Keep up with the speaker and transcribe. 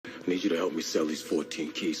I need you to help me sell these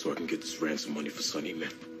 14 keys so I can get this ransom money for Sonny,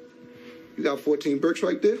 man. You got 14 bricks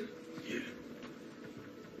right there? Yeah.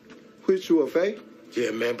 Which you a fake?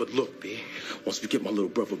 Yeah, man, but look, B. Once we get my little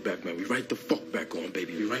brother back, man, we right the fuck back on,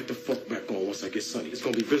 baby. We right the fuck back on once I get Sonny. It's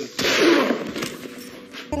gonna be business.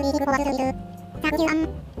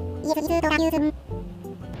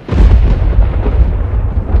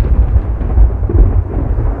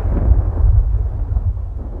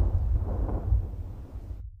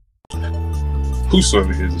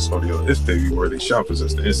 Whosoever hears this audio, if they be worthy, shall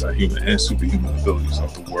possess the inside human and superhuman abilities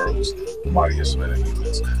of the world's mightiest men and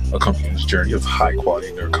humans. Accompanying this journey of high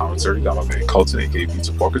quality nerd commentary, got my man Colton, aka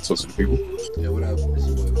Pizza Parker. Toast to the people. Yo, what up? This is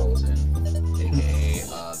your boy Colton, aka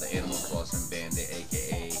the Animal Crossing Bandit,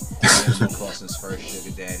 aka Animal Crossing's first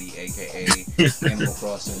sugar daddy, aka Animal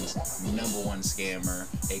Crossing's #1 scammer,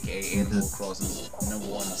 aka Animal Crossing's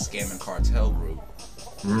 #1 scamming cartel group.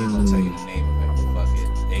 I'm gonna tell you the name of it, but fuck it.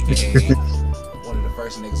 AKA one of the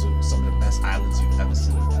first niggas with some of the best islands you've ever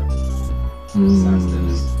seen ever. Besides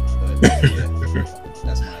Dennis. But yeah,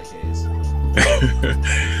 that's my case.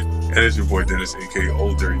 And it's your boy Dennis, aka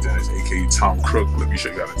Old Dirty Dennis, aka Tom Crook. Let me show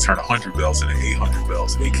you how to turn 100 bells into 800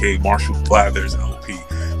 bells, aka Marshall Blathers LP,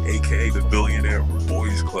 aka the Billionaire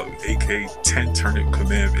Boys Club, aka 10 Turnip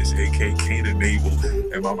Commandments, aka Cain and Abel,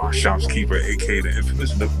 and my shopkeeper, aka the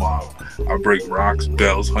infamous Nook Mob. I break rocks,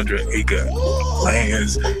 bells, 100-acre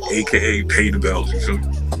lands, aka pay the bells. You feel me?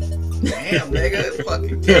 Damn, nigga,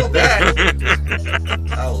 fucking kill that.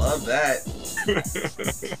 I love that.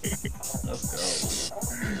 Let's go.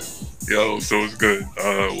 Yo, so it's good.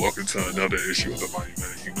 Welcome to another issue of the Mighty Men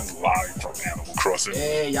and Humans live from Animal Crossing.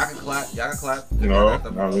 Hey, y'all can clap. Y'all can clap. You know what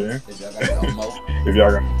I mean? If y'all got the emote. If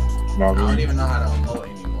y'all got, I don't even know how to emote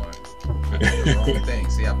anymore. That's the wrong thing.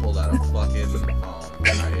 See, I pulled out a fucking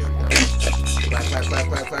alright, here we go. Clap, clap, clap,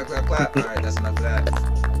 clap, clap, clap, clap. Alright, that's enough of that.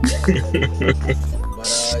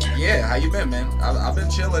 But yeah, how you been, man? I've been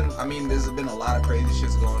chilling. I mean, there's been a lot of crazy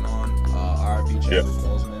shits going on. RIP Chadwick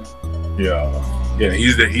Boseman. Yeah,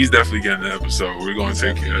 he's definitely getting an episode. We're going to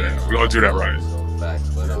take care of that. We're going to do that right. Facts,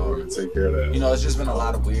 but we're going to take care of that. You know, it's just been a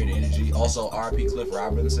lot of weird energy. Also, RIP Cliff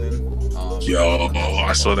Robinson.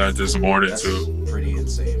 I saw that this morning that's too. Pretty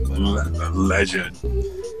insane. But, legend.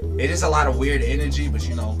 It is a lot of weird energy, but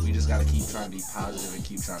you know, we just gotta keep trying to be positive and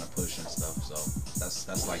keep trying to push and stuff. So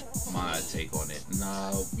that's like my take on it.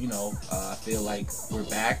 Now, you know, I feel like we're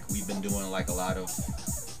back. We've been doing like a lot of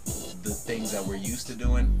the things that we're used to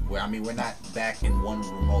doing. Where I mean, we're not back in one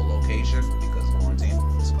remote location because quarantine,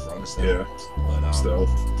 it's corona stuff. Yeah, but still,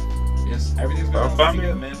 yes, everything's been going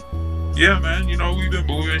good, man. Yeah, man. You know, we've been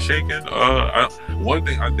moving, shaking. One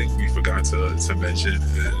thing I think we forgot to mention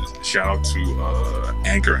is shout out to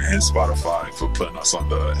Anchor and Spotify for putting us on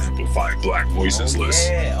the Amplifying Black Voices list.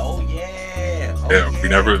 We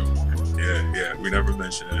never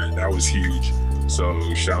mentioned it. That was huge.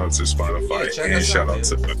 So shout out to Spotify and shout out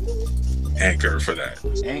to Anchor for that.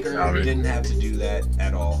 Anchor didn't have to do that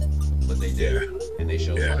at all, but they did, and they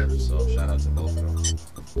showed love. So shout out to both of them.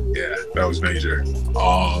 Yeah, that was major.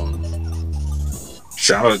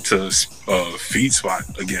 Shout out to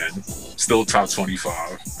FeedSpot again, still top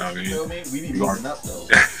 25. I mean, you know what I mean? We be moving up though.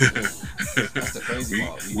 That's the crazy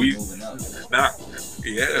part. We moving up.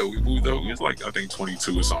 We moved up. It was like I think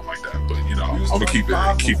 22 or something like that. But you know, I'm gonna keep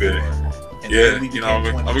it. Yeah, you know, I'm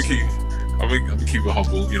gonna keep it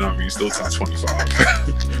humble. You know what I mean? Still top 25.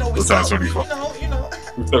 Still top 25. You know.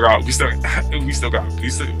 We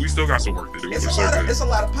still got some work to do. It's a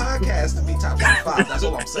lot of podcasts to be top 25. That's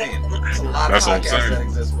all I'm saying. It's a lot of podcasts that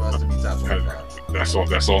exist for us to be top 25. That's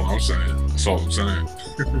all I'm saying.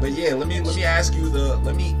 But yeah, let me ask you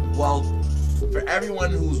for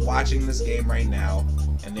everyone who's watching this game right now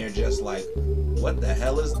and they're just like, what the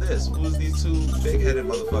hell is this? Who's these two big-headed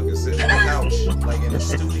motherfuckers sitting on the couch, like in a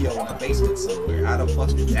studio in a basement somewhere? How the fuck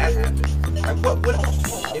did that happen? Like, what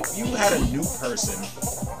if you had a new person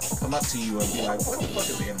come up to you and be like, what the fuck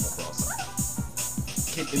is Animal Crossing?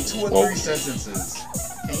 In 2 or 3 sentences,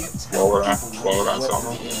 can you tell what is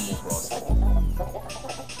Animal Crossing?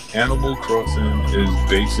 Animal Crossing is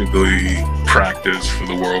basically practice for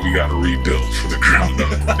the world we gotta rebuild from the ground up.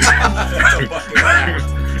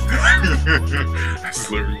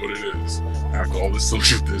 That's literally what it is. After all the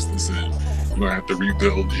social distancing, you're gonna have to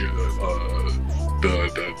rebuild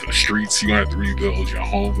the streets. You're gonna have to rebuild your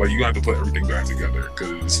home. Like, you're gonna have to put everything back together,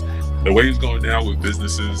 because the way it's going now with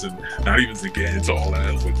businesses, and not even to get into all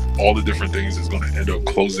that, with all the different things is going to end up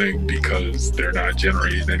closing because they're not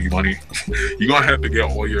generating any money. You're going to have to get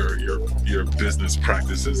all your business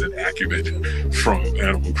practices and acumen from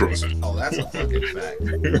Animal Crossing. Oh, that's a fucking fact.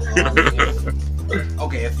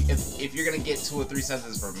 Okay, if you're gonna get 2 or 3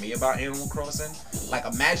 sentences from me about Animal Crossing, like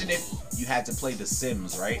imagine if you had to play The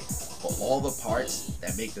Sims, right? But all the parts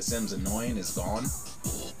that make The Sims annoying is gone,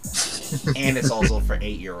 and it's also for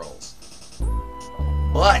 8-year-olds.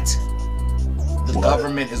 But the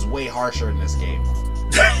government is way harsher in this game.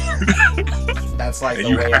 That's like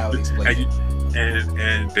the way I would explain it.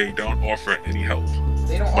 And they don't offer any help.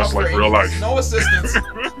 They don't Much offer like real life. no assistance.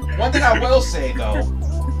 One thing I will say though,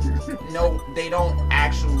 no, they don't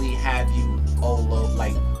actually have you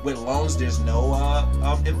like with loans. There's no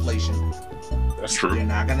inflation. That's true. They're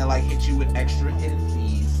not gonna like hit you with extra hidden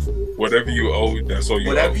fees. Whatever you owe, that's all you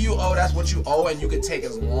owe. Whatever you owe, that's what you owe, and you can take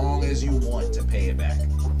as long as you want to pay it back.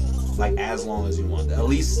 Like as long as you want. At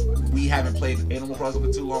least we haven't played Animal Crossing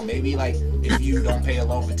for too long. Maybe like if you don't pay a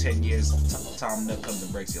loan for 10 years, Tom Nook comes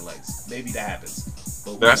and breaks your legs. Maybe that happens.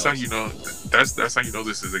 But that's how you know. That's how you know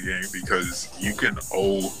this is a game, because you can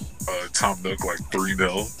owe Tom Nook like $3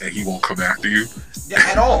 million and he won't come after you. Yeah,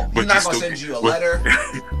 at all. But He's not gonna send you a letter.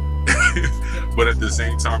 But at the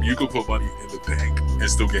same time, you can put money in the bank and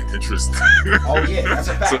still get interest. Oh yeah, that's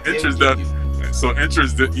a fact. So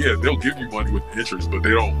interest, yeah, they'll give you money with interest, but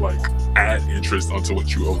they don't like add interest onto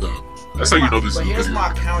what you owe them. That's how you know this is a video. But here's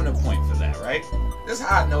my counterpoint for that, right? This is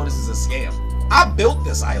how I know this is a scam. I built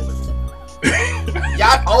this island.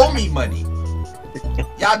 Y'all owe me money.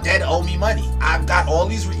 Y'all dead owe me money. I've got all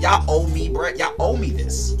these. Y'all owe me, Brett. Y'all owe me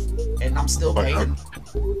this, and I'm still paying.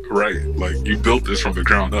 Right, like you built this from the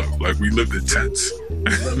ground up. Like we lived in tents.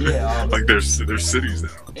 Yeah, like there's cities now.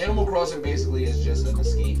 Animal Crossing basically is just an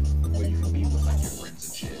escape where you can be with like your friends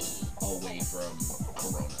and shit away from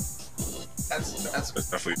Corona. That's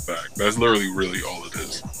definitely a fact. That's literally really all it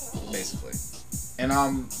is. Basically. And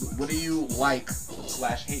what do you like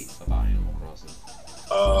 / hate about Animal Crossing?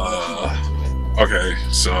 Okay,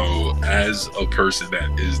 so as a person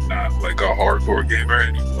that is not like a hardcore gamer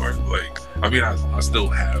anymore, like I mean I still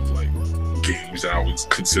have like games that I would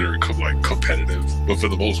consider like competitive, but for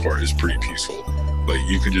the most part it's pretty peaceful. Like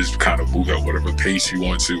you can just kind of move at whatever pace you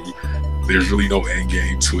want to. There's really no end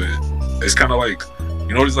game to it. It's kind of like,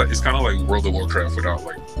 you know, it's kind of like World of Warcraft without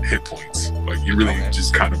like hit points. Like you really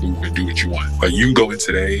just kind of move and do what you want. Like you can go in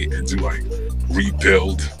today and do like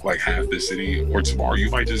rebuild like half the city, or tomorrow you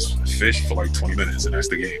might just fish for like 20 minutes and that's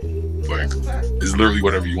the game. Like it's literally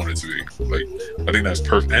whatever you want it to be. Like I think that's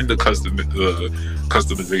perfect. And the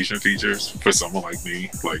customization features for someone like me,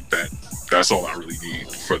 like that's all I really need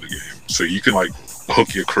for the game. So you can like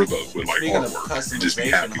hook your crib up with like artwork and just be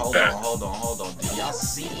happy with that. Hold on. Do y'all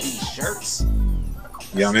see these shirts?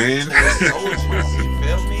 Yeah, man. Soldiers, you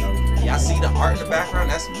feel me? Y'all see the art in the background?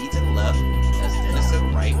 That's me to the left. That's Dennis to the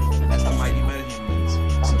right. That's the Mighty Metahumans.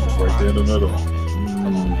 Right there in the middle.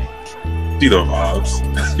 See the vibes.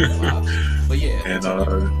 But yeah. And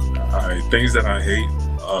things that I hate,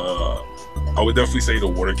 I would definitely say the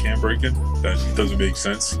water can breaking. That doesn't make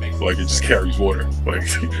sense. Like it just carries water. Like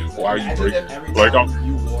why are you breaking? Like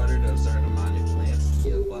you watered a certain amount of plants,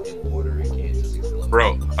 you fucking water it can't just explode.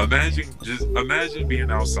 Bro, imagine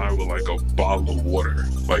being outside with like a bottle of water,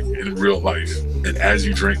 like in real life, and as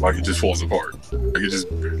you drink, like it just falls apart. Like it just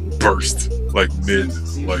burst, like mid,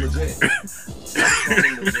 like.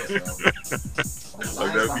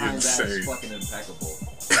 Like that'd be insane. That is fucking impeccable.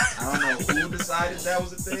 I don't know who decided that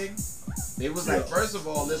was a thing. They was like, first of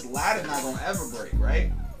all, this ladder not gonna ever break, right?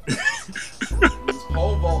 This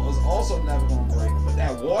pole vault was also never gonna break, but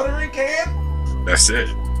that watering can, that's it.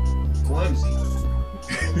 Flimsy.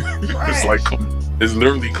 It's like it's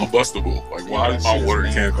literally combustible. Like why is my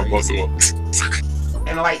watering can combustible?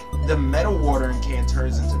 And like the metal watering can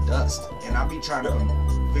turns into dust, and I'll be trying to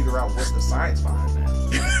figure out what's the science behind that.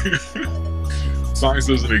 Science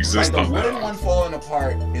doesn't exist like on that. The wooden one falling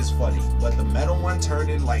apart is funny, but the metal one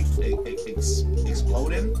turning like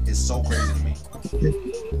exploding is so crazy to me.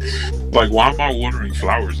 Like, why am I watering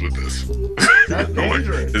flowers with this? That's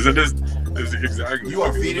dangerous. Like, isn't this exactly? You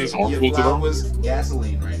are feeding your flowers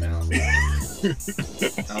gasoline right now.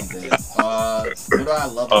 I'm dead. What do I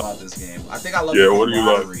love about this game? I think I love the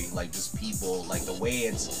camaraderie, like just people, like the way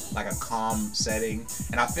it's like a calm setting,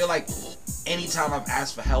 and I feel like anytime I've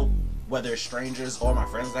asked for help, whether it's strangers or my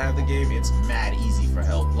friends that have the game, it's mad easy for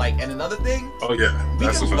help. Like, and another thing, we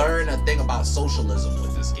can learn a thing about socialism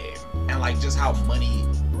with this game, and like just how money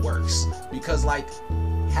works. Because like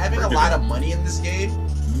having a lot of money in this game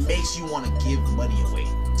makes you want to give money away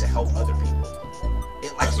to help other people.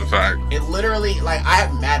 That's a fact. It literally, like, I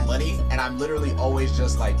have mad money, and I'm literally always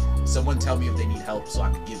just like, someone tell me if they need help so I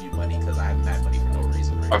can give you money because I have mad money for no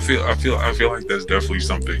reason. Right? I feel like that's definitely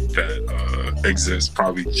something that exists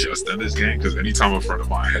probably just in this game, because anytime a friend of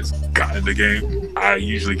mine has gotten the game, I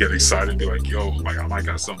usually get excited and be like, yo, like I might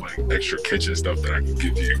got some like extra kitchen stuff that I can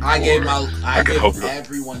give you. I give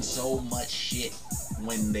everyone so much shit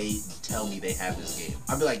when they tell me they have this game.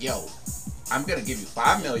 I'll be like, yo, I'm gonna give you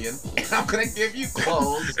 $5 million, and I'm gonna give you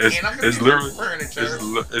clothes, and I'm gonna give you furniture.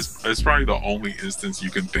 It's probably the only instance you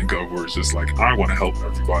can think of where it's just like, I want to help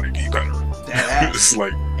everybody be better. It's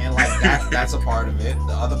like, and like that's a part of it.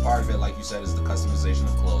 The other part of it, like you said, is the customization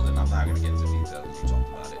of clothing. I'm not gonna get into details. You talked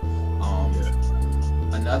about it.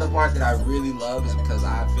 Another part that I really love is because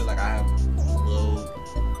I feel like I have low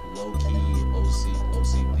key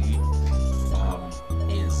OCD.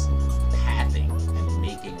 Is pathing and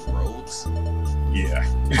making roads. Yeah.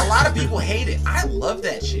 A lot of people hate it. I love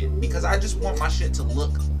that shit because I just want my shit to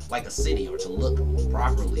look like a city or to look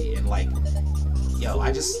properly, and like, yo,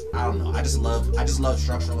 I don't know. I just love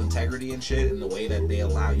structural integrity and shit, and the way that they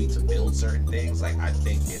allow you to build certain things. Like, I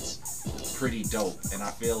think it's pretty dope, and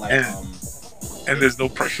I feel like and there's no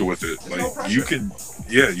pressure with it. Like, no pressure. you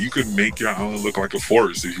can make your island look like a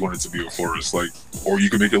forest if you want it to be a forest, like, or you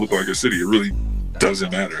can make it look like a city. It really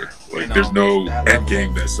doesn't matter. Like, there's no end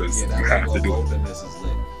game that says you have to do it. Openness is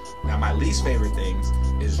lit. Now, my least favorite things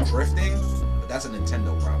is drifting, but that's a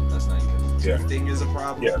Nintendo problem. That's not even drifting is a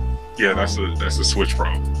problem. Yeah, that's a Switch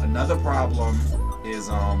problem. Another problem is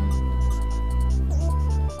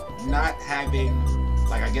not having,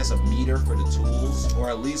 like, I guess a meter for the tools, or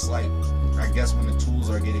at least like, I guess when the tools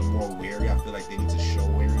are getting more weary, I feel like they need to show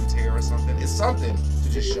wear and tear or something. It's something to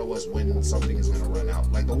just show us when something is gonna run out,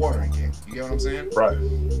 like the watering can. You get what I'm saying? Right.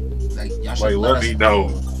 Like, y'all should let me know.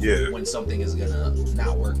 When something is gonna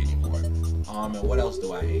not work anymore. And what else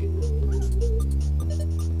do I hate?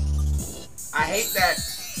 I hate that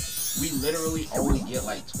we literally only get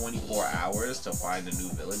like 24 hours to find a new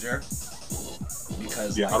villager.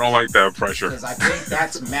 Because I don't like that pressure. Because I think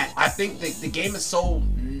that's I think the game is so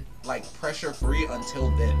like pressure free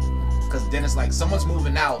until then. Because then it's like someone's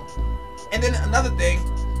moving out, and then another thing,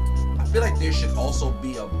 I feel like there should also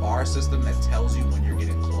be a bar system that tells you when you're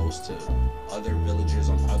getting close to other villagers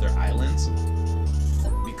on other islands.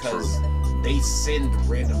 Because they send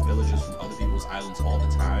random villagers from other people's islands all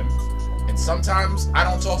the time, and sometimes I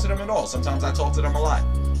don't talk to them at all. Sometimes I talk to them a lot.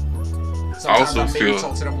 Sometimes I maybe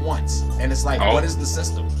talk to them once, and it's like, what is the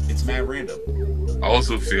system? It's mad random. I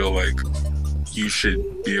also feel like you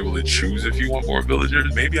should be able to choose if you want more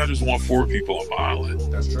villagers. Maybe I just want 4 people on my island.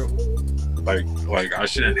 That's true. Like I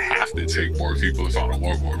shouldn't have to take more people if I don't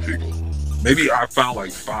want more people. Maybe I found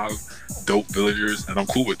like 5 dope villagers, and I'm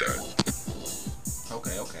cool with that.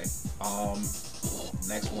 Okay.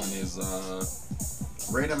 Next one is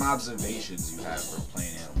random observations you have for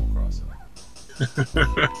playing Animal Crossing.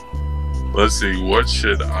 Let's see, what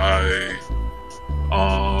should I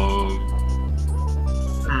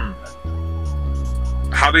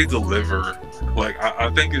how they deliver, like I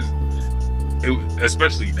think it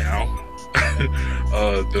especially now,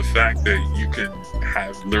 the fact that you can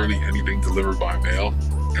have literally anything delivered by mail,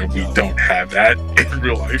 and we don't have that in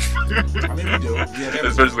real life. I mean, we do. Yeah,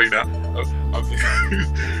 especially now. I mean,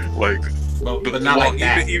 like, but not like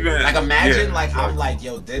that. Even like, imagine, I'm like,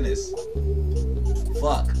 yo, Dennis,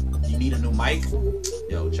 fuck, you need a new mic?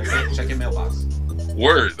 Yo, check your mailbox.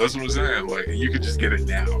 Word, that's what I'm saying. Like, you could just get it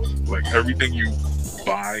now. Like, everything you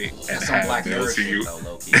buy and have mailed to you,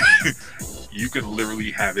 you can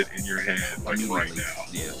literally have it in your hand, like, right now.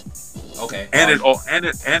 Yeah. Okay. And it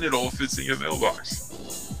all fits in your mailbox.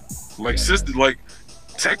 Like,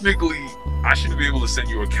 technically, I shouldn't be able to send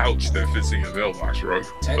you a couch that fits in your mailbox, bro.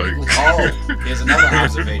 Technically, here's another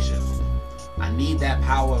observation. I need that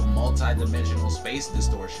power of multi-dimensional space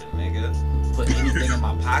distortion, nigga. Put anything in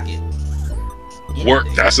my pocket. Work.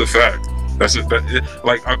 That's a fact.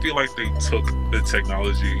 Like, I feel like they took the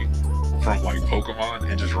technology from like Pokemon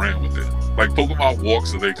and just ran with it. Like, Pokemon walk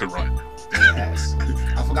so they could run. Yes.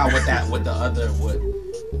 I forgot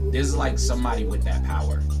there's like somebody with that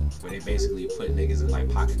power where they basically put niggas in like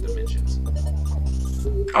pocket dimensions.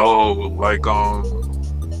 Oh, like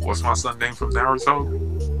what's my son name from Naruto?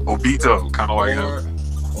 Obito, kind of like him.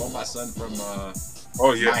 Or my son from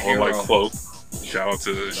or like Cloak. Shout out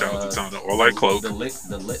to Tana. Or like Cloak. The lit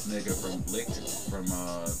nigga from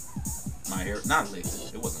My Hero. Not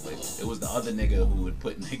Licked. It wasn't Licked. It was the other nigga who would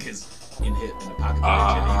put niggas in the pocket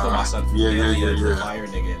dimension. He put my son from the fire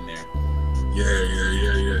nigga in there.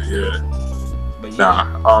 Yeah. But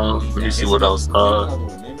let me see what else. Name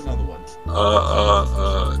another one.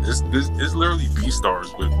 It's literally Beastars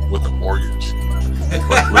with a mortgage.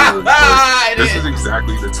 Like, literally, this is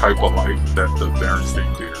exactly the type of life that the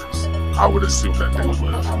Berenstain Bears, I would assume that they would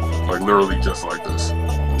live. Like, literally just like this.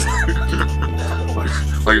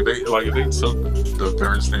 like if they took the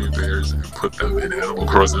Berenstain Bears and put them in Animal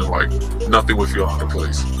Crossing, like nothing would feel out of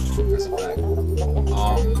place. That's a fact.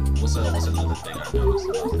 What's another thing I noticed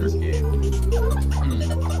about this game?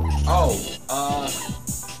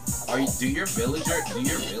 Do your villagers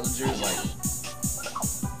like?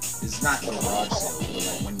 It's not garage sales, but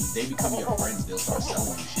like when they become your friends, they'll start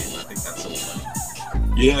selling you shit. And I think that's so funny.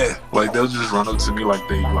 Yeah, like they'll just run up to me like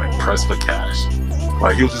they like press for cash.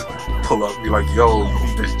 Like he'll just pull up and be like, "Yo, you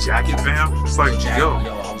need this jacket, fam?" It's like, no,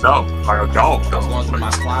 like I don't. I was going through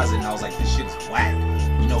my closet and I was like, "This shit's whack."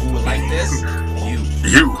 You know who would like this?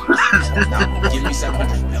 You. Now give me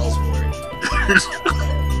 700 bells for it.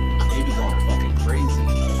 They be going fucking crazy.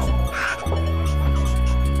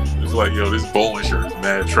 It's like, yo, this bowling shirt is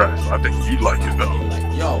mad trash. I think you'd like it though.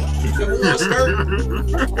 Like, yo, you ever wore a skirt?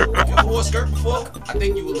 You ever wore a skirt before? I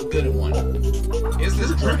think you would look good in one. Here's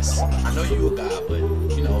this dress. I know you a guy, but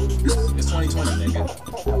you know, it's 2020, nigga.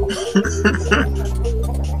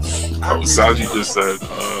 Saji just said,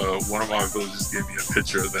 one of my villagers gave me a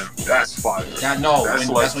picture of them. That's fire.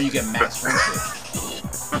 That's when you get max friendship.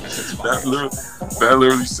 That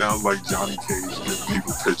literally sounds like Johnny Cage giving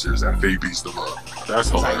people pictures and they beats them up. That's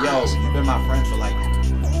hilarious. Like, yo, you've been my friend for like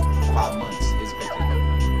 5 months. Here's a picture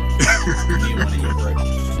of me and one of your friends.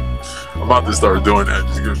 I'm about to start doing that,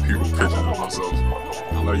 just giving people pictures of myself.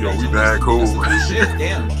 I'm like, yo, we mad cool. Shit,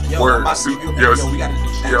 damn. Yo, Word. we gotta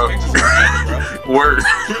exchange pictures, bro. Word.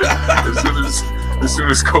 As soon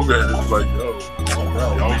as Kobe is like, yo,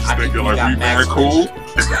 bro, y'all just thinking like we mad cool.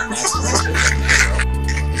 We got max friendship, bro.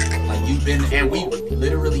 Like you've been, and we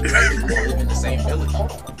literally live in the same village.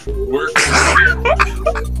 Word.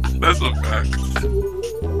 That's a fact.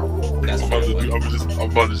 That's I'm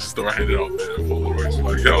about to just start handing out Polaroids.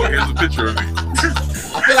 Like, yo, here's a picture of me.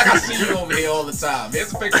 I feel like I see you over here all the time.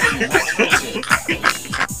 Here's a picture of you. Max friendship.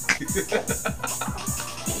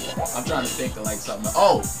 I'm trying to think of like something.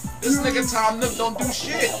 Oh, this nigga Tom Nook don't do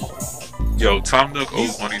shit. Yo, Tom Nook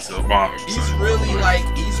owes money to the mob. He's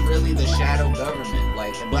really the shadow government.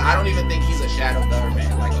 Like, but I don't even think he's a shadow government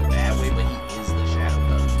in like a bad way. But he is the shadow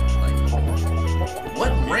government. Like,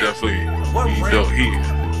 what rent?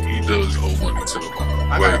 He does owe money to the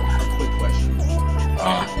mob. I got a quick question.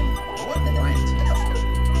 What rent?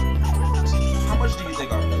 How much do you think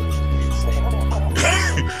our villagers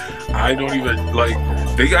pay? I don't even like.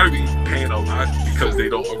 They gotta be paying a lot because they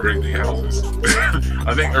don't upgrade their houses.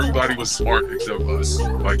 I think everybody was smart except us.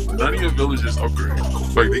 Like none of your villagers upgrade.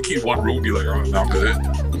 Like they keep one room, be like, "Oh, I'm good."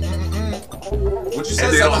 What you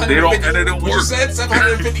said? They don't, and it don't work. What you said?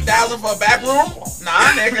 750,000 for a back room?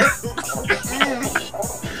 Nah, nigga.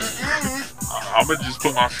 I'm gonna just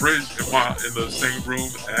put my fridge in the same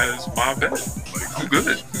room as my bed. Like I'm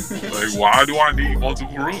good. Like why do I need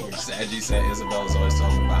multiple rooms? Saji said Isabel's always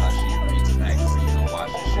talking about how she reads a magazine and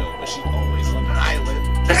watches a show, but she always on an island.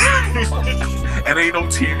 And ain't no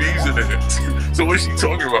TVs in it. So what's she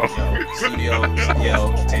talking about?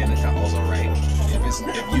 Tana also right.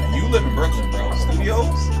 If you live in Brooklyn, bro,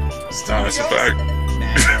 studios? Nah, that's a fact.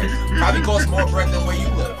 Nah, probably cost more bread than where you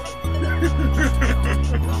live.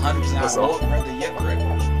 100% more bread than your bread.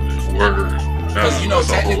 Word. Because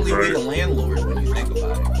technically we the landlord when you think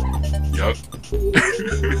about it. Yup.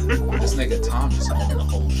 This nigga Tom just owning the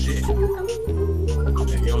whole shit.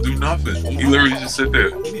 He don't do nothing. He literally just sit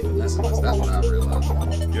there. He be finessing us. That's what I realized.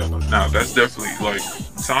 Yeah. Nah, that's definitely like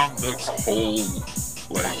Tom Nook's whole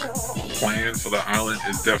plan for the island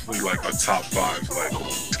is definitely like a top 5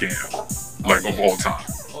 scam of all time.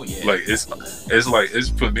 Oh yeah. Like it's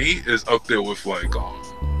for me it's up there with like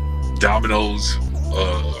Domino's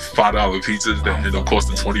 $5 pizzas that end up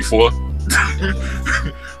costing $24.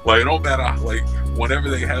 Like it don't matter. Like whenever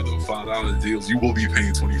they have the $5 deals, you will be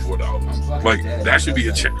paying $24. Like that should be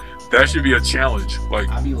a challenge. Like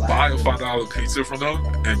buy a $5 pizza from them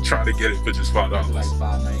and try to get it for just $5. Like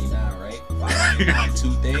 $5.99, right? $5.99,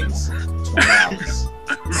 2 things, $20.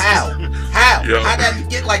 How? Yo. How did you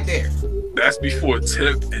get like there? That's before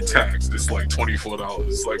tip and tax. It's like $24.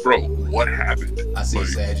 It's like, bro, what happened? I see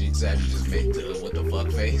Saji just made the what the fuck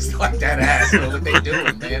face like that ass. What they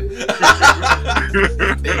doing, man?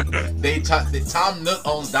 Tom Nook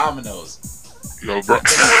owns Domino's. Yo, bro, they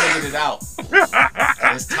figured it out.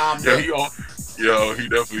 It's Tom Nook. He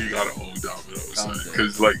definitely gotta own Domino's.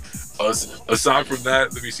 Because aside from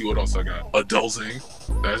that, let me see what else I got. Adulting,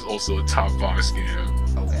 that's also a top 5 scam.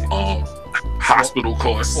 Okay. Hospital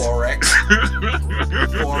costs. Forex.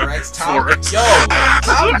 Tom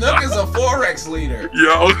Nook is a Forex leader.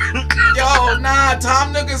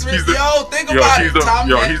 Tom Nook is think about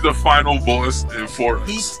it. He's the final boss in Forex.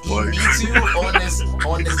 He meets you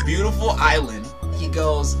on this beautiful island. He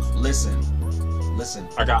goes, listen.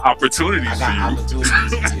 I got opportunities I for got you.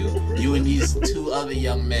 opportunities for you. You and these 2 other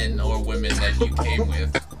young men or women that you came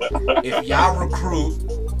with. If y'all recruit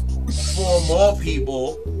 4 more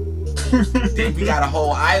people, then we got a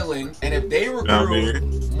whole island. And if they recruit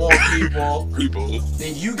more people,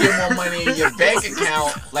 then you get more money in your bank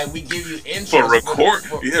account. Like we give you interest for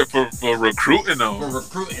recruiting them. For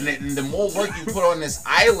recruiting, and the more work you put on this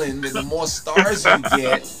island, and the more stars you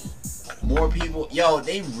get, more people. Yo,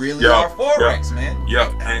 they really are Forex, man.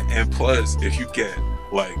 Yeah, and plus, if you get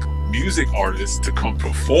like music artists to come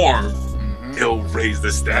perform, it'll raise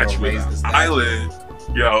the statue of the island.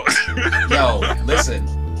 Yo, listen,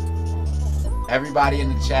 everybody in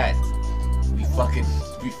the chat, we fucking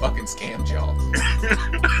scammed y'all.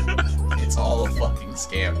 It's all a fucking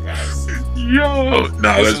scam, guys. Yo,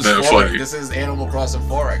 that's not funny. This is Animal Crossing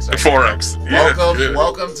Forex, right? Forex.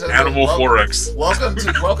 Welcome to Animal Forex. Welcome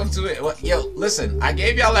to it. Yo, listen, I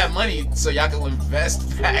gave y'all that money so y'all can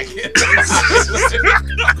invest back in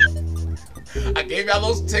I gave y'all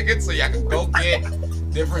those tickets so y'all can go get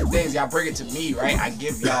different things. Y'all bring it to me, right? I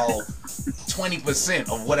give y'all 20%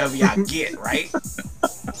 of whatever y'all get, right?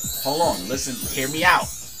 Hold on, listen, hear me out.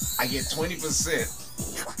 I get 20%,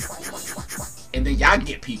 and then y'all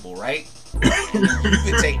get people, right? And then you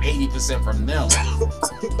can take 80% from them,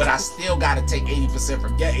 but I still gotta take 80%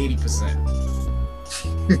 from your 80%,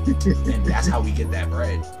 and that's how we get that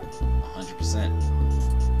bread. 100%,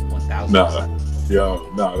 1,000%.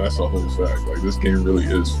 Nah, that's a whole fact. Like this game really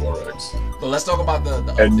is Forex. But let's talk about the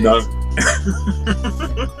and updates.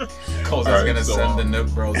 Cole's gonna send the Nip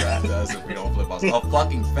Bros after us if we don't flip us. A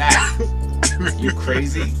fucking fact. You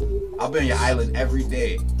crazy? I'll be on your island every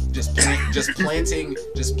day, just planting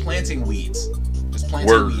weeds,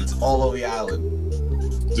 weeds all over your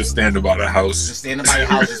island. Just standing by the house. Just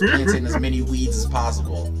planting as many weeds as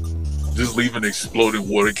possible. Just leaving exploding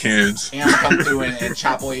water cans. And I'm gonna come through and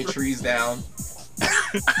chop all your trees down.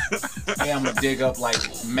 And I'm gonna dig up like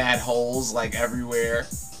mad holes like everywhere,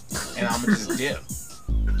 and I'm gonna just dip.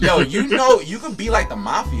 Yo, you could be like the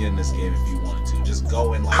mafia in this game if you wanted to. Just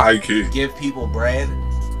go and like give people bread,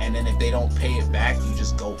 and then if they don't pay it back, you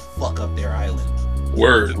just go fuck up their island.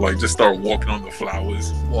 Word, like just start walking on the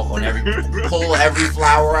flowers. Pull every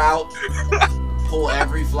flower out. Pull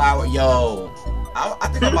every flower. Yo, I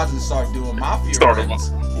think I'm about to start doing mafia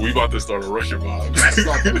runs. We about to start a Russian mob.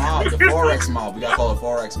 Start the mob, the Forex mob. We gotta call it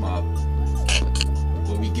Forex mob.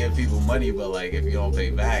 Where we give people money, but like if you don't pay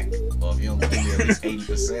back, or if you don't give me at least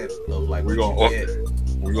 80% of like what you get,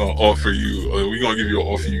 we're gonna offer you. We're gonna give you an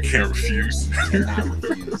offer you can't refuse. Cannot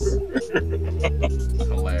refuse.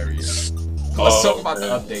 Hilarious. Let's talk about the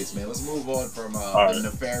updates, man. Let's move on from the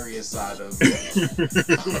nefarious side of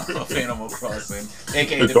Animal Crossing,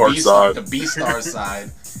 aka the Beastar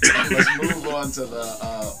side. And let's move on to the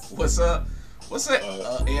what's an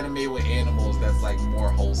anime with animals that's like more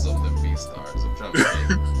wholesome than Beastars? I'm trying to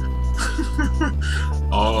think.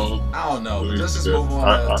 I don't know. Let's just move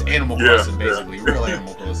on to Animal Crossing, basically. Real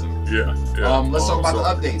Animal Crossing. Let's talk about the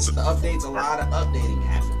updates. The updates, a lot of updating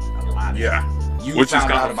happened. A lot. You which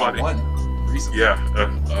found is out kind of about funny. one recently.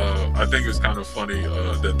 I think it's kind of funny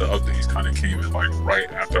that the updates kind of came in like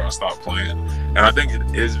right after I stopped playing, and I think it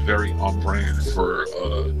is very on brand for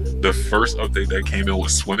the first update that came in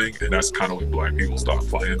was swimming, and that's kind of when black people stopped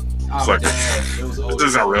playing. It's like this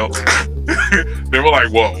isn't real. They were like,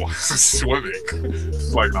 "Whoa, swimming!"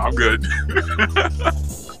 It's like, "No, I'm good."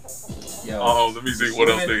 Yo, let me see what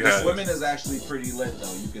else they had. Swimming is actually pretty lit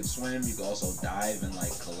though. You could swim, you could also dive and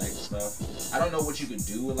like collect stuff. I don't know what you could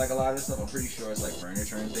do with like a lot of this stuff. I'm pretty sure it's like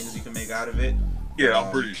furniture and things you can make out of it. Yeah,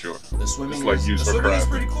 I'm pretty sure. The swimming, it's like is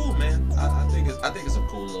pretty cool, man. I think it's a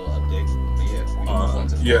cool little update. But yeah, we can move on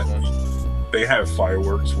to the next one. They have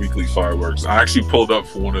fireworks, weekly fireworks. I actually pulled up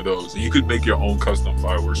for one of those, and you could make your own custom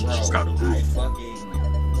fireworks, which is kind of cool. I fucking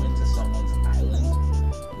went to someone's island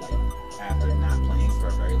like after not playing for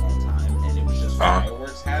a very long time, and it was just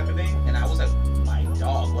fireworks happening, and I was like, my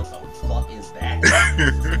dog, what the fuck is that?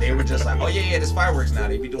 And they were just like, oh yeah, there's fireworks now.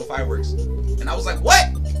 They be doing fireworks, and I was like, what?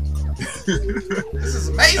 This is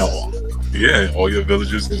amazing. Yeah, all your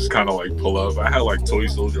villagers just kind of like pull up. I had like Toy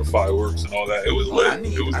Soldier fireworks and all that. It was lit.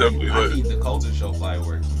 It was definitely lit. I need the Culture Show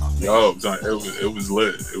fireworks. Yo, it was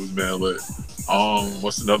lit. It was man lit.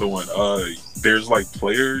 What's another one? There's like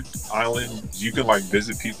player island. You can like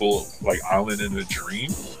visit people like island in a dream.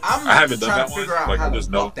 I haven't done that one. Like I just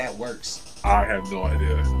know that works. I have no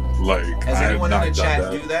idea. Like has anyone in the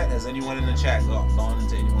chat do that? Has anyone in the chat gone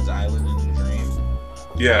into anyone's island in a dream?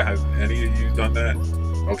 Yeah, have any of you done that?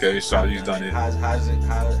 Okay, Shadi's done it. How is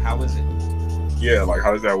it? Yeah, like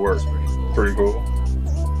how does that work? Pretty cool.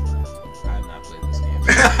 I have not played this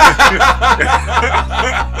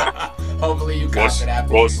Hopefully you got that.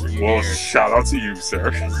 Well, shout out to you,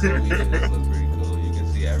 sir. This looks pretty cool. You can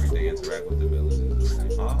see everything interact with the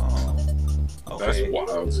villages. Oh, okay. That's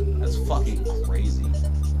wild. That's fucking crazy.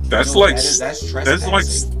 That's that's trespassing.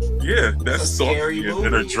 That's scary something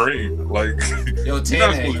in a dream. Like, yo, you're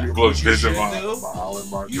not supposed to be able to visit my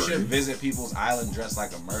island, my you should dream. visit people's island dressed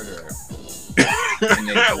like a murderer.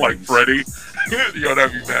 Like Freddy. Yo,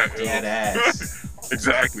 that'd be mad. Dead ass.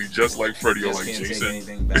 Exactly, just like Freddy or Just like can't Jason. take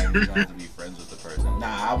anything back. You don't have to be friends with the person.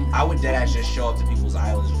 Nah, I would dead ass just show up to people's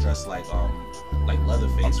islands dressed like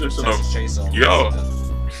Leatherface. I'm just from Texas Chainsaw. Yo,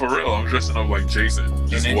 for real, I'm dressing up like Jason,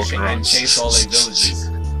 just and walking around and chase all their villages.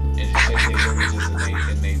 And just chase their villages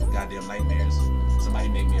and they goddamn nightmares. Somebody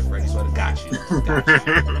make me a Freddy sweater. Got you.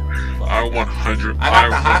 I 100. I got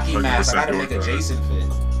the hockey mask. I gotta make a Jason fit.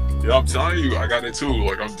 Yeah, I'm telling you, I got it too.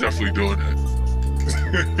 Like, I'm definitely doing it.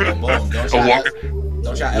 Boom.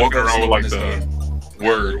 Don't y'all walking around with like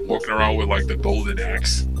walking around with like the golden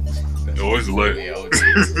axe. It was lit.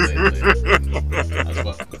 That's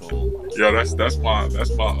fucking cool. Yeah, that's my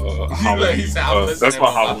Halloween. That's my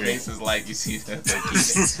Halloween. My face is like, you see that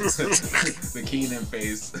the Keenan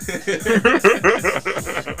face.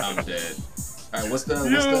 I'm dead. All right, what's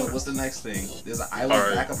the next thing? There's an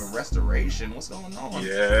island backup and restoration. What's going on?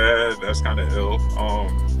 Yeah, that's kind of ill.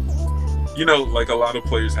 You know, like a lot of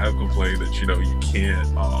players have complained that, you know, you can't,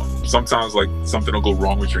 sometimes like something will go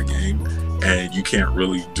wrong with your game and you can't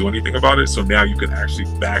really do anything about it. So now you can actually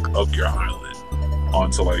back up your island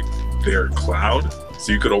onto like their cloud.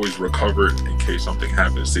 So you could always recover it in case something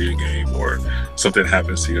happens to your game or something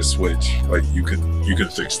happens to your Switch. Like you can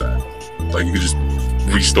fix that. Like you can just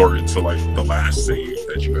restore it to like the last save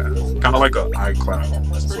that you have. Kind of like an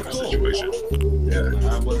iCloud sort of situation. Yeah,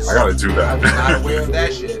 I gotta do that. I was not aware of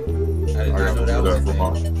that shit. I did not know that was a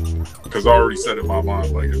thing. Because I already said in my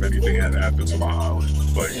mind, like, if anything had happened to my island,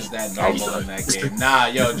 like, is that normal in that game? Nah,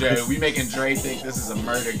 yo, Dre, we making Dre think this is a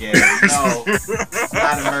murder game. No, it's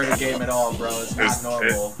not a murder game at all, bro. It's not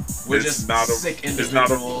normal. We're just sick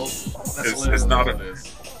individuals.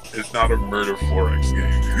 It's not a murder Forex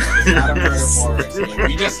game. It's not a murder Forex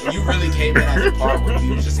game. You really came in at the part where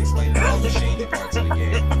we was just explaining all the shady parts of the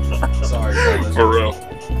game. Sorry, fellas. For real.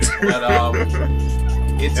 But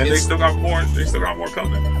they still got more. They still got more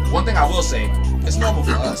coming. One thing I will say, it's normal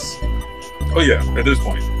for us. Oh yeah, at this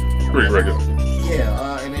point, pretty regular.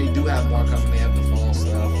 Yeah, and they do have more coming. They have the fall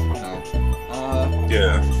stuff. You know.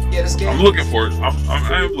 Yeah, this game. I'm looking for it. I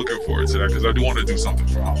am looking forward to that because I do want to do something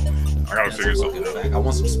for Halloween. I gotta figure something out. I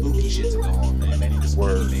want some spooky shit to go on, man. They need to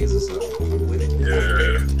spooky things and stuff. I'm with it.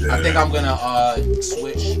 Yeah. I think I'm gonna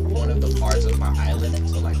switch one of the parts of my island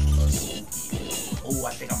to like a spooky. Oh,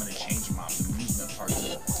 I think I'm gonna change my amusement park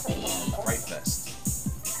to Fright Fest.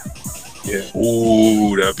 Yeah.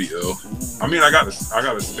 Ooh, that'd be ill. I mean, I got a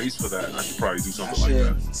space for that. I should probably do something like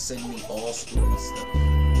that. Send me all spooky stuff.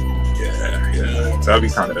 Yeah. That'd be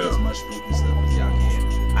kind of ill. As much spooky stuff as y'all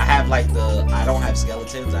can. I have like I don't have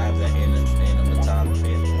skeletons. I have the animatomical.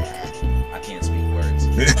 I can't speak words.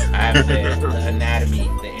 I have the anatomy,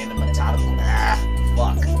 the anatomical.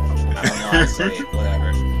 Fuck. I don't know how to say it.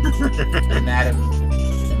 Whatever.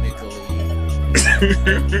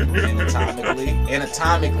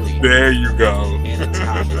 Anatomically. There you go.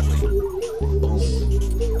 Anatomically. Boom.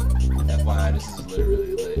 FYI, this is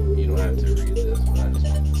literally lit. You don't have to read this, but I just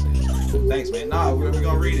wanted to say this. Thanks, man. Nah, we're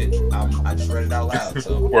gonna read it. I just read it out loud.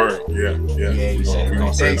 So. Word. Yeah. You said it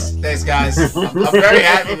right. Thanks, guys. I'm very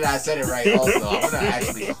happy that I said it right. Also, I'm gonna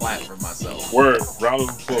actually clap for myself. Word. Round of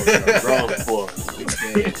applause. Round of applause. We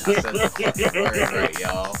did. I said the fucking word right,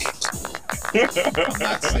 y'all. I'm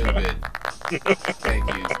not stupid. Thank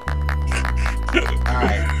you.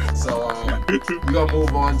 Alright, so we're gonna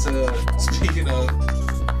move on to speaking of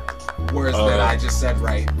words that I just said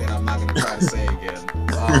right that I'm not gonna try to say again.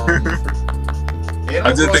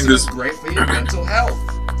 I did think this is great for your mental health.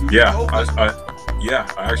 Yeah,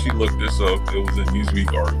 I actually looked this up. It was a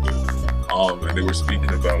Newsweek article. And they were speaking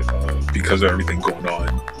about because of everything going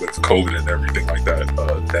on with COVID and everything like that,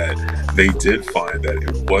 that they did find that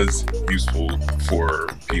it was useful for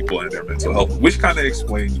people and their mental health, which kind of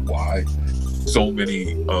explains why so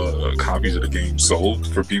many copies of the game sold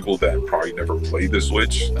for people that probably never played the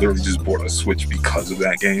Switch. Literally just bought a Switch because of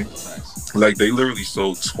that game. Like they literally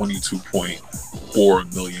sold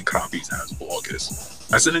 22.4 million copies as of August.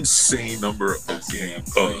 That's an insane number of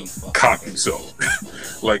copies sold.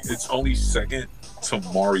 Like it's only second to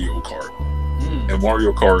Mario Kart, and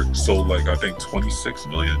Mario Kart sold like I think 26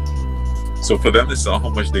 million. So for them to sell how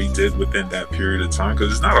much they did within that period of time,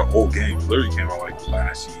 because it's not an old game. It literally came out like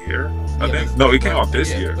last year, I think. No, it came out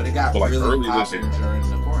this year. But it got like really early this year during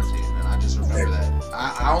the quarantine, and I just remember that.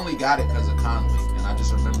 I only got it because of Conley, and I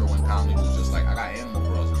just remember when Conley was just like, I got Animal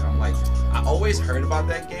Crossing. And I'm like, I always heard about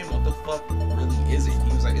that game. What the fuck really is it?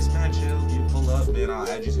 He was like, it's mad chill. You pull up, man, I'll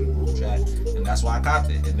add you to the group chat. And that's why I copped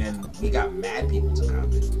it. And then we got mad people to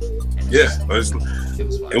cop it. And it was fun.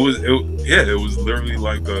 It was literally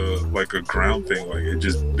like a ground thing. Like it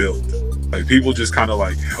just built. Like people just kind of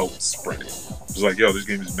like helped spread it. It was like, yo, this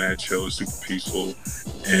game is mad chill, it's super peaceful,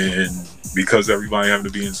 and because everybody having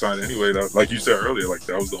to be inside anyway, that, like you said earlier, like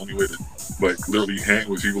that was the only way to like literally hang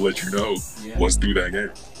with people, let you know what's through that game.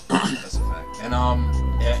 That's a fact. And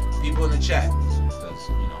people in the chat, because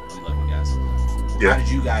we love you guys. How did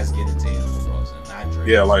you guys get into Animal Crossing? Not Dre.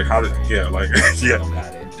 Yeah, like how did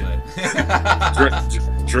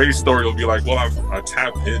Dre's story will be like, well, I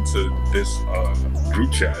tapped into this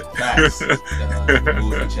group chat.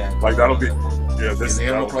 Movie chat. Like that'll be Is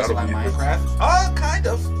Animal Crossing like Minecraft? Oh, kind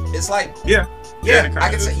of. It's like yeah, I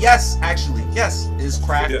can say yes. Actually, yes. It's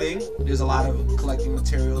crafting. Yeah. There's a lot of collecting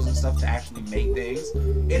materials and stuff to actually make things.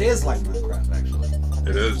 It is like Minecraft, actually.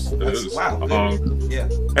 It is. Wow. Yeah.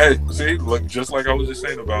 Hey, see, look, just like I was just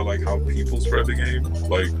saying about like how people spread the game.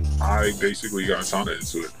 Like I basically got Sana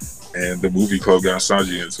into it, and the movie club got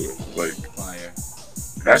Sanji into it. Like fire.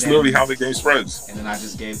 That's literally how the game spreads. And then I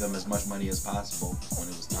just gave them as much money as possible when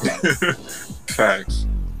it was time. Facts.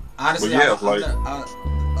 Honestly,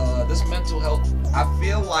 this mental health, I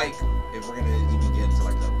feel like if we're gonna even get into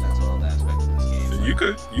like the mental health aspect of this game, you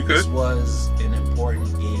could. This was an important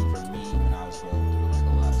game for me when I was going through like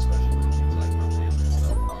a lot, especially with things like my family and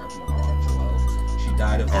stuff. My Aunt Joelle, she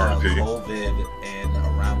died of COVID, and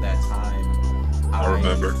around that time, I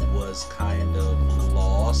remember was kind of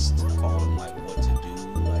lost on like what to do.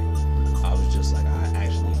 Like I was just like, I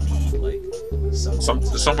actually need like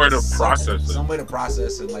somewhere to process it. Somewhere to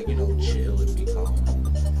process and like chill and be calm.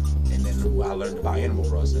 And then I learned about Animal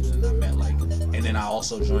Crossing, and I met and then I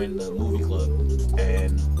also joined the movie club,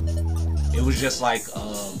 and it was just like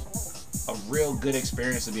a real good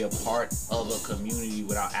experience to be a part of a community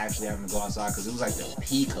without actually having to go outside, because it was like the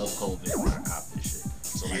peak of COVID when I copped this shit.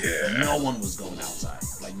 So like no one was going outside,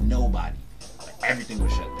 like nobody, like everything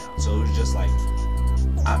was shut down. So it was just like,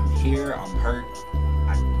 I'm here, I'm hurt,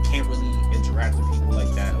 I can't really interact with people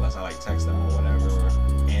like that unless I like text them or whatever.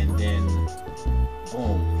 And then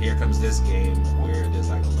boom, here comes this game where there's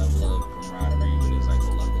like a level of camaraderie, where there's like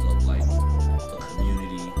a level of like a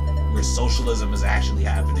community, where socialism is actually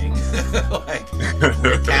happening. Like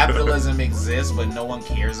where capitalism exists but no one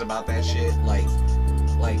cares about that shit. Like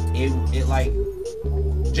it like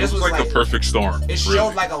just was like a perfect storm. It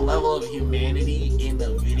showed like a level of humanity in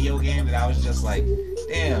the video game that I was just like,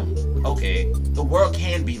 damn, okay, the world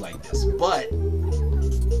can be like this, but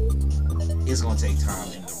it's gonna take time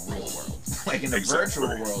in the real world. Like in the virtual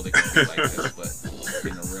world, it can be like this, but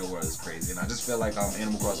in the real world, it's crazy. And I just feel like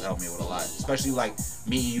Animal Crossing helped me with a lot, especially like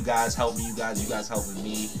me, you guys helped me, you guys helping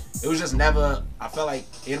me. It was just never. I felt like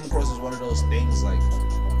Animal Crossing is one of those things like,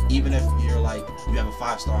 even if you're like you have a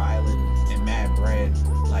 5-star island and mad bread,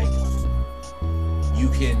 like you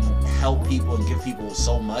can help people and give people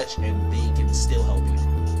so much, and they can still help you.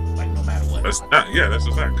 Like no matter what. That's a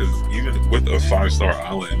fact. Because even with a 5-star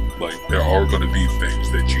island, like there are going to be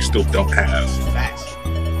things that you still don't have. Facts.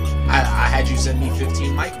 I had you send me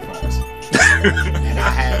 15 microphones, and I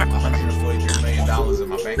have $143 million in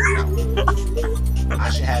my bank account. I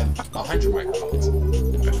should have 100 microphones.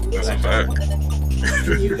 That's a fact.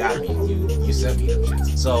 You got me. You sent me them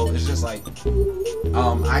shits. So it's just like,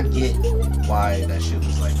 I get why that shit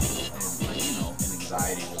was like an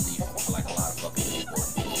anxiety relief for like a lot of fucking people.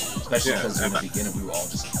 Especially because in the beginning we were all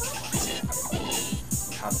just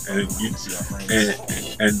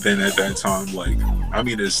and then at that time, like, I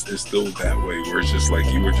mean, it's still that way where it's just like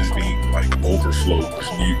you were just being like overflowed with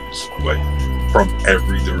news, like from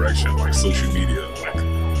every direction, like social media, like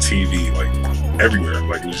TV, like everywhere.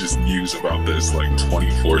 Like it was just news about this like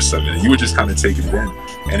 24/7, and you were just kind of taking it in.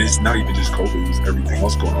 And it's not even just COVID, it was everything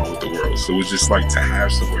else going on with the world. So it was just like to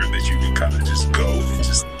have somewhere that you can kind of just go and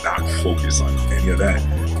just not focus on any of that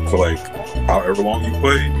for like however long you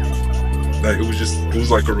played. That it was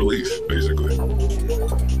like a relief, basically.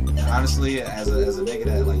 Honestly, as a nigga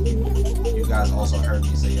that like you guys also heard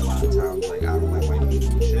me say a lot of times, like I don't like white people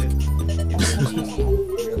and shit. It made me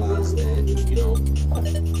realize that,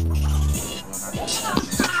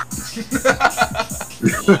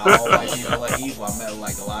 not all white people are evil. I met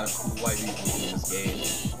like a lot of cool white people in this game,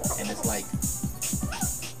 and it's like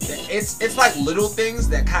it's like little things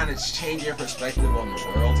that kind of change your perspective on the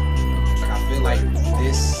world. Like I feel like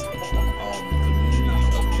this community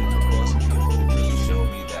of Animal Crossing people really showed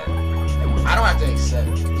me that I don't have to accept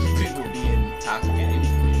people being toxic in any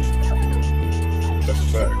community. That's a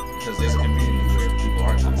fact. Because there's a community where people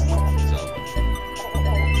aren't toxic. So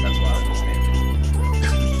that's why I understand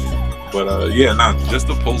it. But yeah, just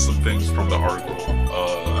to pull some things from the article.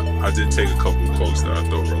 I did take a couple of quotes that I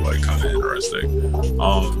thought were like kind of interesting.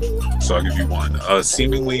 So I'll give you one.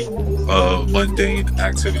 Seemingly mundane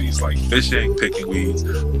activities like fishing, picking weeds,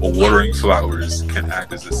 or watering flowers can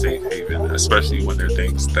act as a safe haven, especially when they're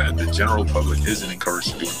things that the general public isn't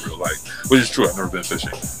encouraged to do in real life, which is true. I've never been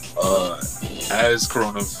fishing. As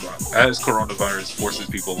coronavirus forces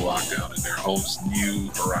people to lock down in their homes, New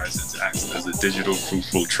Horizons acts as a digital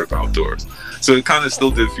fruitful trip outdoors. So it kind of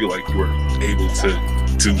still did feel like you were able to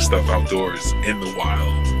do stuff outdoors in the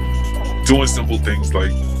wild, doing simple things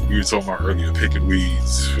like we were talking about earlier, picking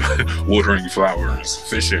weeds, watering flowers,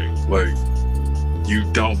 fishing. Like, you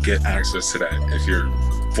don't get access to that if you're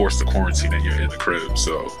forced to quarantine and you're in the crib.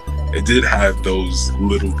 So it did have those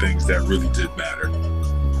little things that really did matter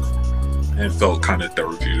and felt kind of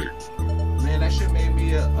therapeutic. Man, that shit made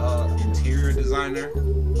me a interior designer,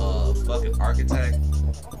 a fucking architect.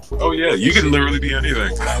 Oh yeah, you can literally be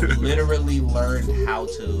anything. I literally learned how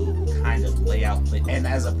to kind of lay out, and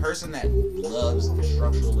as a person that loves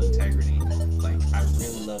structural integrity, like I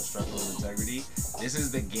really love structural integrity, this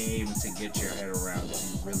is the game to get your head around if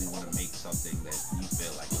you really want to make something that you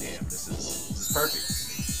feel like, damn, this is perfect.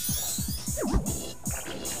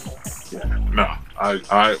 Yeah, no,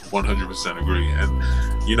 I 100% agree.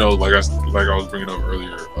 And you know, like I was bringing up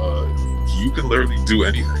earlier, you can literally do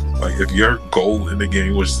anything. Like, if your goal in the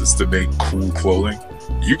game was just to make cool clothing,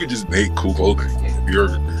 you can just make cool clothing. If your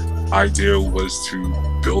idea was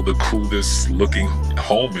to build the coolest looking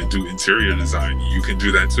home and do interior design, you can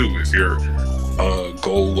do that too. If your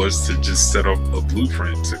goal was to just set up a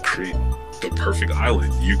blueprint to create the perfect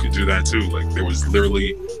island, you could do that too. Like, there was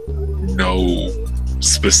literally no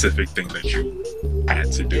specific thing that you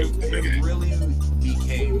had to do in the game. It really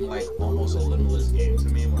became like almost a limitless game to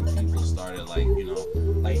me when people started, like, you know,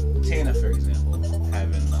 like Tana, for example,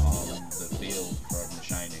 having the field from The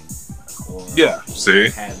Shining, or Yeah, see?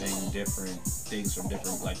 having different things from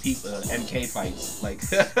different, like, people, MK fights, like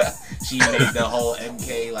she made the whole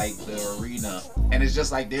MK, like the arena, and it's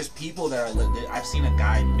just like there's people that are I've seen a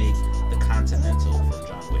guy make the Continental from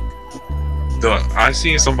John Wick. I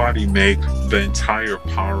seen somebody make the entire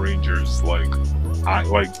Power Rangers like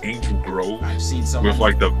Angel Grove I've seen someone with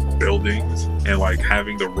like the buildings and like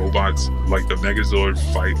having the robots, like the Megazord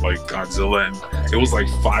fight like Godzilla, and it was like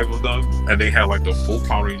 5 of them, and they had like the full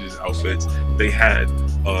Power Rangers outfits. They had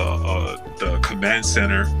the command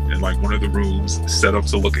center in like one of the rooms set up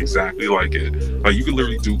to look exactly like it. Like, you can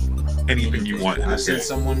literally do anything you want in I've this seen game.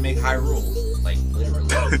 someone make Hyrule, like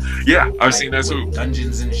literally. Yeah, I've Like, seen that too. with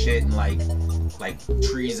dungeons and shit, and like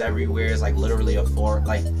trees everywhere. It's like literally a fort.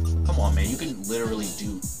 Like, come on, man, you can literally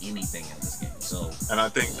do anything in this game. So, And I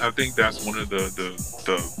think that's one of the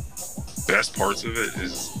best parts of it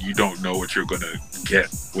is you don't know what you're gonna get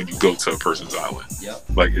when you go to a person's island. yep.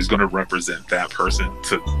 Like, it's gonna represent that person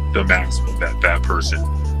to the maximum that person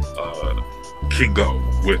can go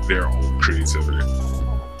with their own creativity.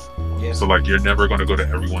 Yeah. So like, you're never gonna go to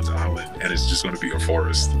everyone's island and it's just gonna be a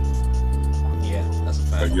forest. Yeah, that's a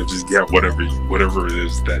fact. Like, you'll just get whatever it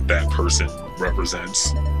is that person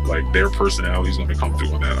represents. Like, their personality is gonna come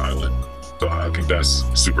through on that island. So I think that's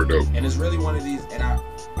super dope. And it's really one of these, and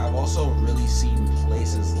I've also really seen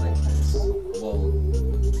places like this. Well,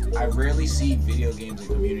 I rarely see video games and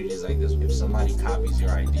communities like this. If somebody copies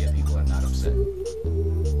your idea, people are not upset.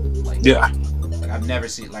 Like, Yeah. like I've never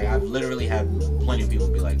seen, like, I've literally had plenty of people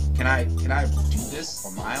be like, can I do this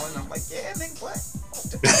on my island? I'm like, yeah, nigga, what?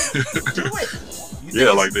 Do it. You think Yeah,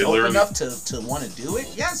 it's like, they dope literally- enough to want to do it?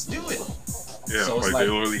 Yes, do it. Yeah, So it's like, like- they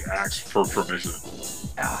literally ask for permission.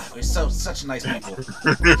 We're such nice people.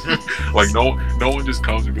 Like, no one just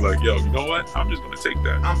comes and be like, yo, you know what? I'm just gonna take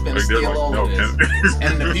that. I'm finna Like, they're steal like, all no, of this. can-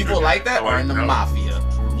 And the people like that are in the No. mafia.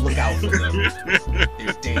 Look out for them.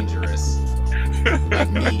 They're dangerous.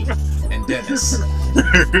 Like me and Dennis.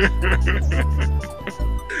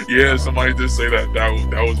 Yeah, somebody did say that. That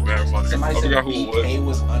was mad funny. Somebody I said forgot who it was. BK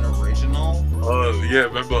was unoriginal. Yeah,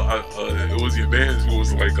 remember, it was your man who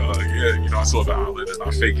was like, yeah, you know, I saw the island and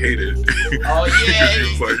I fake hated it. Oh, yeah. He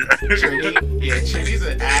was like, Trini. Yeah, Trini's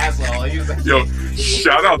an asshole. He was like, yo,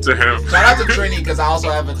 shout out to him. shout out to Trini, because I also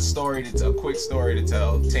have a quick story to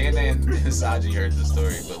tell. Tana and Saji heard the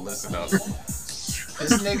story, but listen up.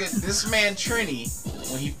 This man Trini,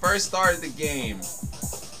 when he first started the game,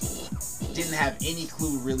 didn't have any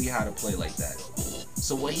clue really how to play like that.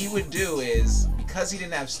 So what he would do is, because he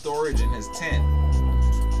didn't have storage in his tent,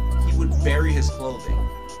 he would bury his clothing.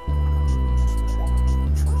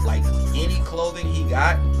 Like, any clothing he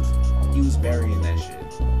got, he was burying that shit.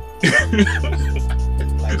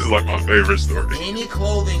 Like, This is like my favorite story. any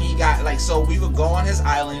clothing he got, like, so we would go on his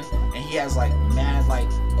island, and he has like mad like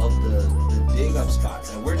of the dig up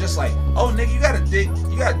spots, and we're just like, oh nigga, you gotta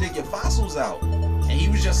dig your fossils out. And he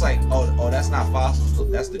was just like, oh, that's not fossils,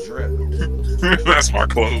 that's the drip. That's my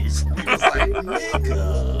clothes. He was like,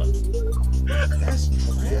 nigga, that's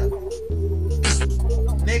drip.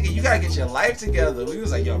 Nigga, you gotta get your life together. We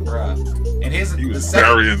was like, yo, bruh. And here's He the was second,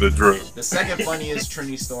 burying the drip. the second funniest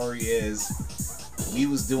Trini story is, we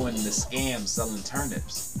was doing the scam selling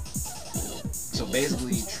turnips. So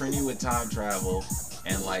basically, Trini would time travel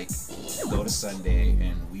and like go to Sunday,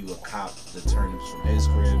 and we would cop the turnips from his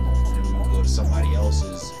crib, and we would go to somebody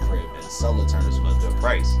else's crib and sell the turnips for a good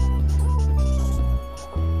price.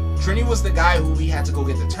 Trini was the guy who we had to go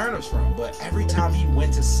get the turnips from, but every time he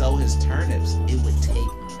went to sell his turnips, it would take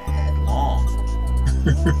mad long.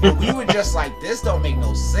 And we were just like, this don't make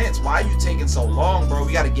no sense. Why are you taking so long, bro?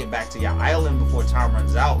 We got to get back to your island before time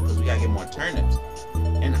runs out, because we got to get more turnips.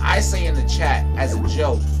 And I say in the chat, as a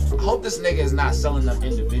joke, I hope this nigga is not selling them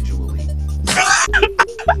individually.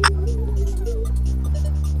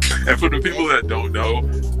 And for the people that don't know,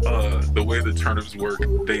 the way the turnips work,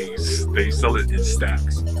 they sell it in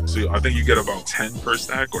stacks. So I think you get about 10 per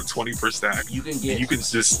stack or 20 per stack. You can And get, you can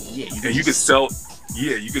just yeah, you can sell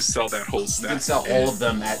that whole you stack. can sell all of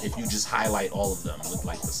them if you just highlight all of them with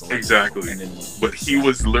like the selection. Exactly. And then, But he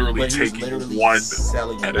was literally but he was taking literally one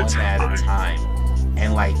selling at one a time. at a time.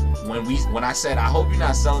 And like when I said, I hope you're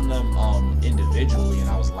not selling them individually, and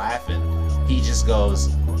I was laughing, he just goes,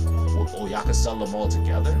 oh, y'all can sell them all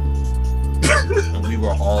together? And we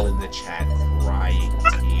were all in the chat crying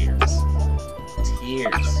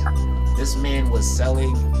tears. This man was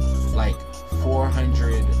selling like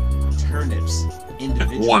 400 turnips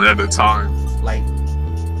individually. One at a time. Like,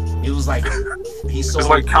 it was like he sold. It's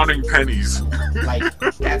like counting pennies. Like,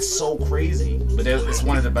 that's so crazy. But it's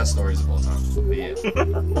one of the best stories of all time. But yeah.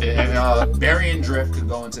 And Barry and Drip could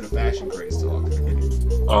go into the fashion craze talk.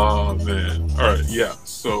 Oh man. Alright, yeah.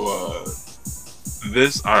 So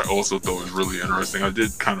this I also thought was really interesting. I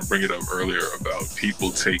did kind of bring it up earlier about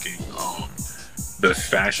people taking the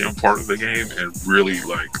fashion part of the game and really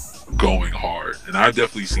like going hard. And I've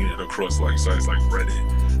definitely seen it across like sites like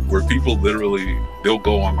Reddit, where people literally, they'll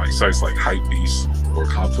go on like sites like Hypebeast or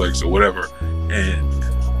Complex or whatever,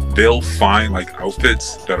 and they'll find like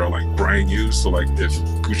outfits that are like brand new. So like if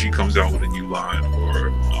Gucci comes out with a new line,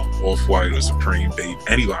 or Off-White or Supreme, Babe,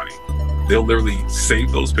 anybody, they'll literally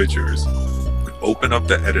save those pictures, open up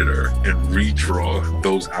the editor and redraw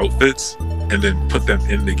those outfits and then put them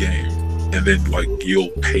in the game. And then like you'll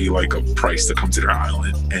pay like a price to come to their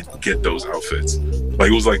island and get those outfits. Like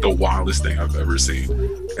it was like the wildest thing I've ever seen.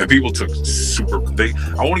 And people took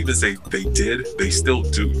I won't even say they still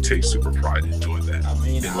do take super pride in doing that. I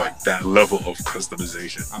mean, in like that level of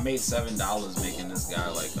customization. I made $7 making this guy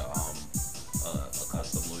like a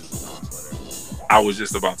custom Louis Vuitton sweater. I was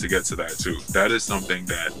just about to get to that too. That is something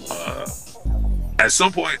that at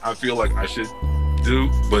some point I feel like I should do,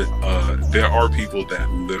 but there are people that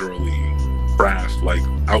literally craft like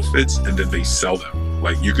outfits and then they sell them.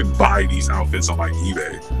 Like you can buy these outfits on like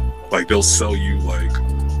eBay. Like they'll sell you like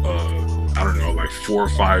I don't know, like 4 or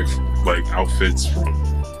 5 like outfits from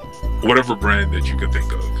whatever brand that you can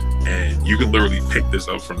think of, and you can literally pick this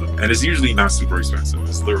up from them. And it's usually not super expensive.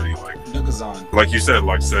 It's literally like you said,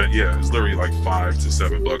 yeah, it's literally like $5 to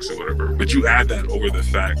 $7 or whatever. But you add that over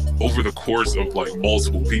the course of like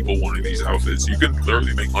multiple people wanting these outfits, you can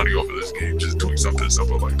literally make money off of this game just doing something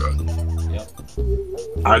simple like that.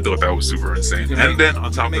 Yep. I thought that was super insane. And then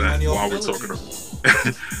on top of that, while we're villages. talking about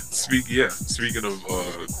speaking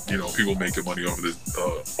of people making money off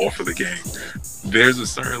of the game, there's a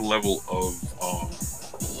certain level of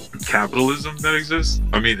capitalism that exists.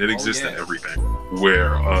 I mean, it exists in everything,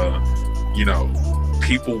 where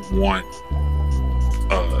people want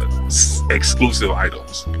exclusive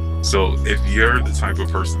items. So if you're the type of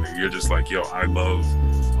person that you're just like, yo, I love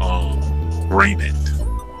Raymond,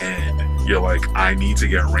 and you're like, I need to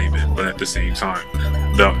get Raymond, but at the same time,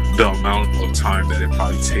 the amount of time that it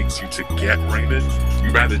probably takes you to get Raymond,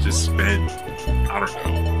 you'd rather just spend, I don't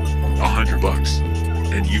know, $100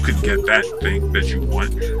 and you can get that thing that you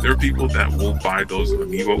want. There are people that will buy those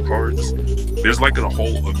amiibo cards. There's like a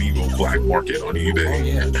whole amiibo black market on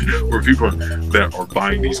eBay where people that are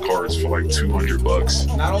buying these cards for like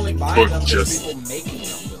 $200. Not only buying them, just people making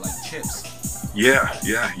them with like chips.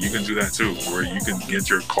 Yeah, you can do that too, where you can get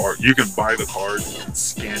your card, you can buy the card and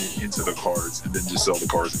scan it into the cards, and then just sell the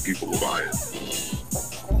cards, and people will buy it.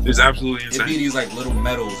 It's absolutely insane. It'd be these like little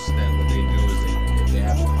medals that what they do is if they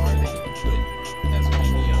have a card, they can put as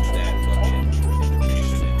many of that fucking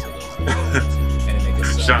information into those medals, and then they can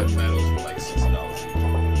sell the medals for like $6.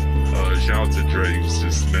 Shout out to Dre, who's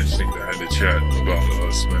just mentioning that in the chat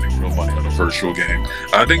about spending real money on a virtual game.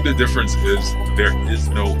 I think the difference is there is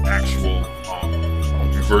no actual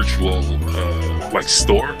virtual like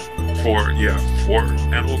store for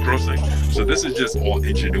Animal Crossing. So this is just all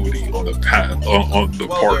ingenuity on the path on the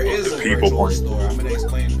part of the people. Store. I'm gonna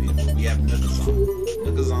explain to people. We have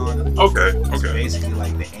Nookazon. Nookazon is basically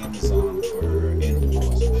like the Amazon for Animal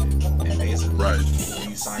Crossing shit. And basically, when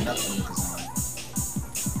you sign up for Nookazon,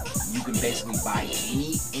 you can basically buy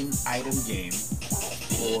any in-item game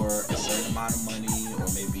for a certain amount of money, or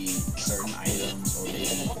maybe certain items, or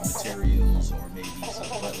maybe materials, or maybe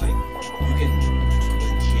something. But like, you can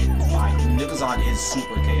legit buy. Nookazon is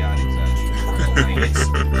super chaotic. Like,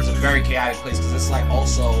 it's a very chaotic place because it's like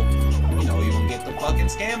also, you know, you're gonna get the fucking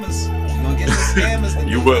scammers. You're gonna get the scammers that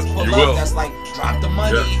you will. That's like drop the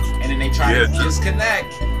money and then they try to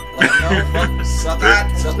disconnect. Like, no, suck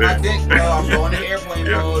my dick, bro. I'm going to airplane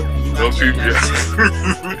mode. Those people,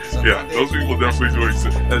 those people definitely do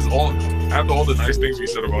exist. After all the nice things we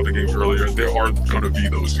said about the game earlier, there are going to be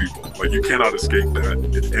those people. Like, you cannot escape that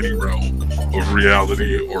in any realm of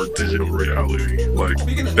reality or digital reality. Like,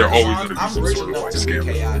 they're always going to be some sort of like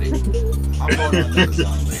scammer. I'm going on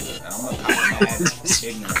Amazon later, and I'm going to cop mad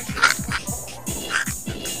ignorant.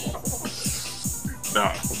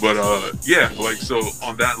 Nah, but like, so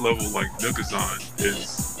on that level, like, Nookazon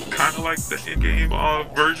is kind of like the in-game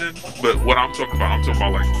version, but what I'm talking about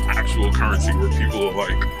like actual currency where people are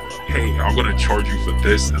like, hey, I'm gonna charge you for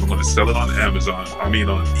this and I'm gonna sell it on Amazon, on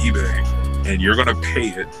eBay, and you're gonna pay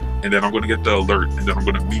it, and then I'm gonna get the alert, and then I'm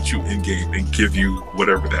gonna meet you in-game and give you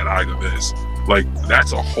whatever that item is. Like,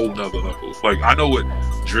 that's a whole nother level. Like, I know what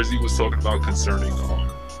Drizzy was talking about concerning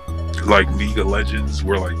like League of Legends,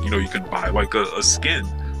 where, like, you know, you can buy like a skin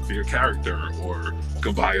for your character, or you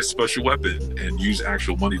can buy a special weapon and use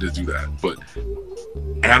actual money to do that. But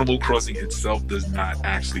Animal Crossing itself does not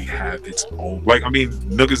actually have its own, like, I mean,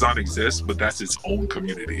 Nookazon exists, but that's its own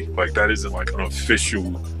community. Like, that isn't like an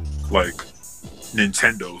official like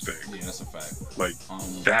Nintendo thing. Yeah, that's a fact. Like,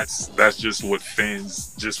 that's just what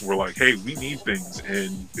fans just were like, hey, we need things,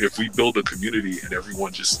 and if we build a community and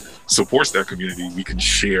everyone just supports that community, we can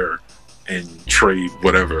share and trade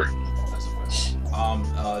whatever. That's a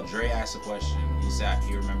fact. Dre asked a question. He said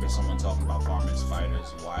he remembers someone talking about farming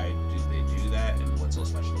spiders. Why do they do that, and what's so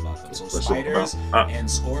special about them? So spiders and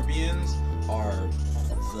scorpions are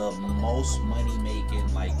the most money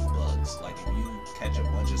making like bugs. Like, if you catch a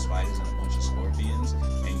bunch of spiders and a bunch of scorpions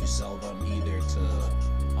and you sell them either to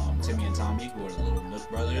Timmy and Tommy, who are the little Nook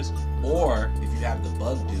brothers, or if you have the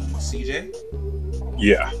bug dude, CJ.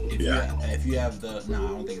 If you have the I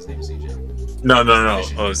don't think his name is CJ. No.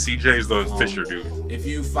 CJ is the Fisher dude. If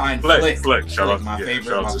you find Flick, my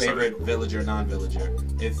favorite villager, non-villager.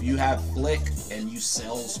 If you have Flick and you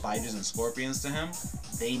sell spiders and scorpions to him,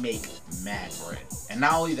 they make mad bread. And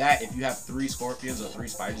not only that, if you have 3 scorpions or 3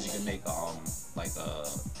 spiders, you can make like a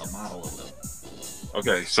model of them.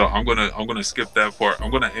 Okay, so I'm gonna skip that part.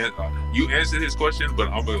 You answered his question, but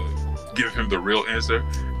I'm gonna give him the real answer.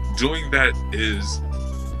 Doing that is,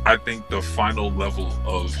 I think, the final level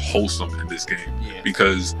of wholesome in this game. Yeah.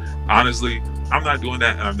 Because honestly, I'm not doing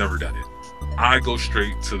that, and I've never done it. I go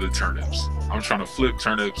straight to the turnips. I'm trying to flip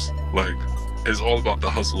turnips. Like, it's all about the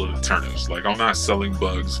hustle of the turnips. Like, I'm not selling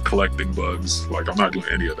bugs, collecting bugs. Like, I'm not doing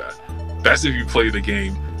any of that. That's if you play the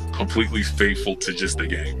game completely faithful to just the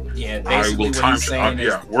game. Yeah, basically what he's saying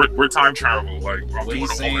is, we're time travel. Like, I'm what doing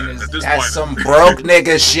he's saying is, at this that's point, some broke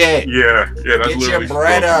nigga shit. Yeah, that's Get literally your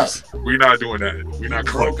bread up. We're not doing that. We're not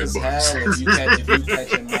broke collecting as bugs. hell if you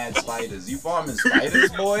catching mad spiders. You farming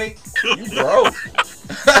spiders, boy? You broke.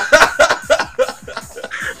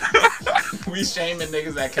 We shaming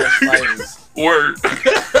niggas that catch spiders. Word.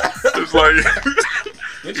 It's like,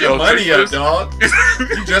 get your money up, dog.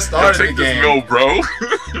 You just started the game. Yo, bro.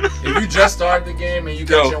 If you just started the game and you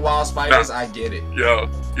catching wild spiders, I get it.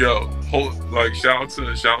 Like, shout out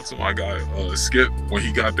to my guy Skip, when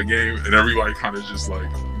he got the game, and everybody kind of just like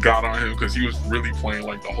got on him because he was really playing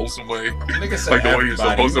like the wholesome way. Nigga said like the way he was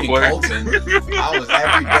supposed to play. I was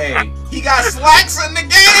every day. He got slacks in the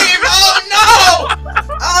game. Oh no!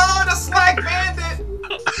 Oh, the slack bandit.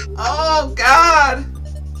 Oh God.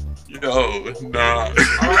 Yo, nah.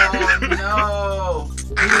 Oh no.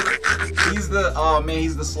 He's the oh man,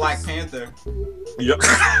 he's the Slack Panther. Yo.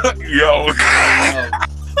 That's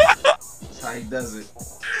how he does it.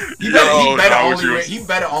 He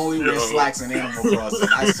better only wear slacks in Animal Crossing.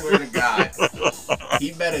 I swear to God.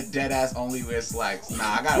 He better dead ass only wear slacks.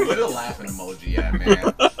 Nah, I gotta put a laughing emoji, yeah,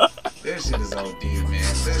 man. This shit is OD, man.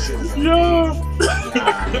 This shit is OD. Nah,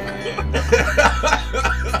 man.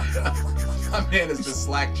 My man is the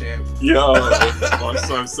Slack champ. Yo, my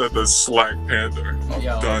son said the Slack Panther. I'm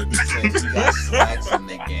done. You got slacks in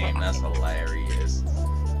the game. That's hilarious.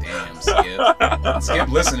 Damn, Skip. Skip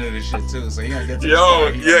listening to this shit too, so he gonna get to the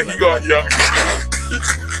story. He gonna.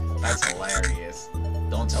 That's hilarious.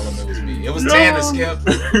 Don't tell him it was me. It was Tana, Skip.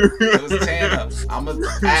 It was Tana. I'ma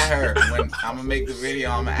add her when I'ma make the video.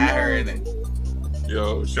 I'ma add her in it.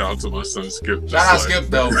 Yo, shout out to my son Skip. Shout out Skip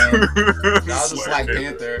though, man. Shout out to Slack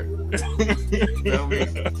Panther. Feel me?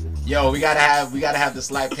 Yo, we gotta have the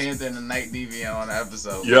Slack Panther and the Night Deviant on the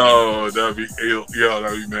episode. Yo, that'd be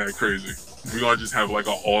mad crazy. We gonna just have like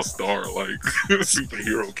an all-star like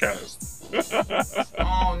superhero cast.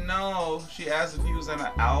 Oh no! She asked if he was in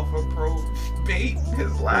an Alpha Pro bait.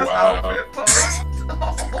 His last outfit post.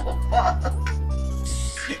 Oh fuck!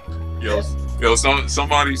 Yo,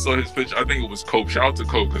 somebody saw his picture. I think it was Cope. Shout out to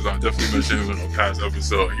Cope because I definitely mentioned him in a past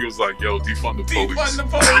episode. He was like, "Yo, defund the police." Defund the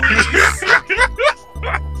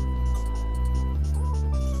police.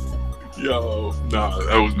 Yo, nah,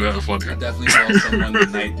 that was mad funny. I definitely called someone the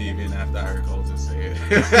Night Deviant after I heard Colton say it.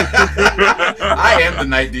 I am the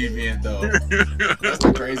Night Deviant though. That's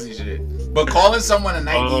the crazy shit. But calling someone a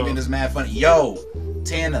Night Deviant is mad funny. Yo,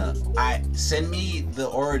 Tana, send me the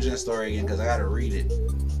origin story again because I gotta read it.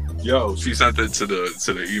 Yo, she sent it to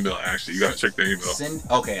the email. Actually, you gotta check the email.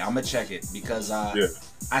 Okay, I'm gonna check it because I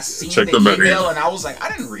seen check the email and I was like, I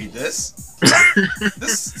didn't read this.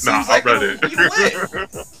 This seems like I read it.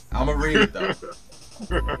 Lit. I'm gonna read it though.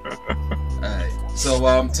 Alright, so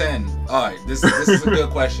 10. Alright, this is a good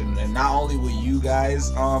question, and not only will you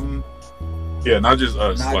guys yeah, not just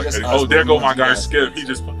us. Not just us, oh, there go my guy guys. Skip. He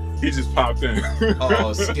just popped in.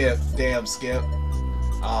 Oh, Skip, damn Skip.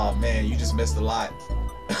 Oh man, you just missed a lot.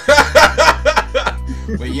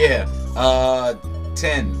 But yeah,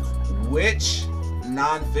 10. Which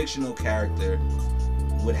non-fictional character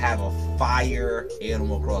would have a fire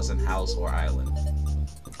Animal Crossing house or island?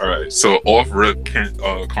 Alright, so off rip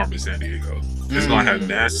Carmen Sandiego. It's gonna have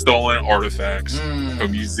mad stolen artifacts. Her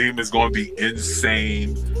museum is gonna be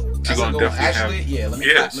insane. She's gonna definitely let me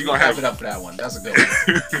clap it up for that one. That's a good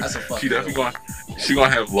one. That's a fucking good one. She's gonna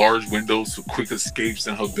have large windows for quick escapes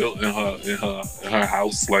in her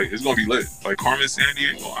house. Like it's gonna be lit. Like Carmen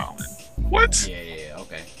Sandiego Island. What? Yeah,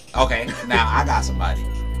 okay. Now I got somebody.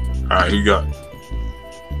 Alright, who you got?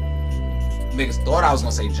 Niggas thought I was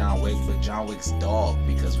gonna say John Wick, but John Wick's dog,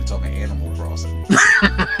 because we're talking Animal Crossing.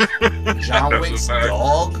 John Wick's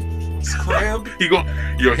dog's crib.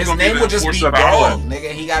 His name would just be Dog,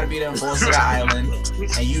 nigga. He gotta be the enforcer of the island,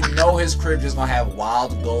 and you know his crib just gonna have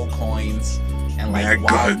wild gold coins and like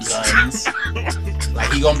wild guns.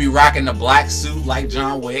 Like he gonna be rocking the black suit like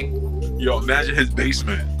John Wick. Yo, imagine his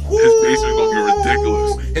basement. His basement gonna be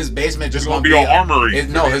ridiculous. His basement just gonna be an armory.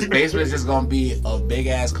 His basement is just gonna be a big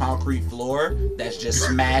ass concrete floor that's just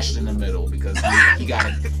smashed in the middle because he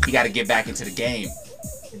gotta get back into the game.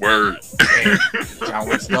 Word. Damn. John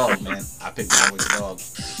Wick's dog, man. I picked John Wick's dog.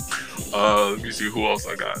 Let me see who else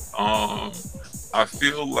I got. I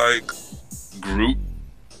feel like Groot.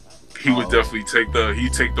 He would definitely take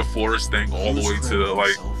the forest thing all the way to the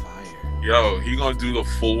like. So fire. Yo, he gonna do the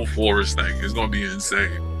full forest thing. It's gonna be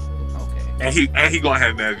insane. Okay. And he gonna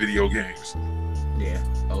have mad video games. Yeah,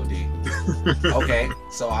 OD. Okay,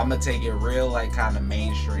 so I'm gonna take it real like kind of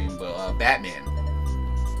mainstream, but Batman.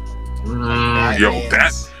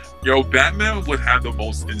 Batman would have the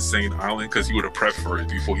most insane island because he would have prepped for it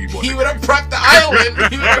before he bought it. He would have prepped the island.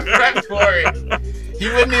 He would have prepped for it. He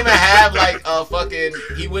wouldn't even have like a fucking.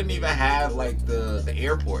 He wouldn't even have like the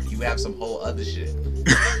airport. He would have some whole other shit.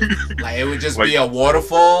 Like it would just be a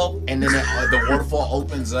waterfall, and then the waterfall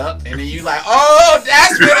opens up, and then you like, oh,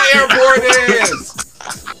 that's where the airport is.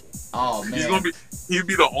 Oh man, he'd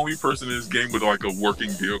be the only person in this game with like a working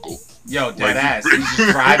vehicle. Yo, dead ass. He's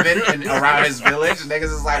just driving and around his village, and niggas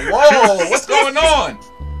is like, whoa, what's going on?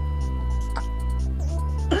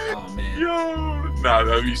 Oh man. Yo, nah,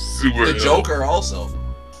 that'd be super. The Joker also.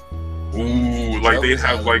 Ooh, like they'd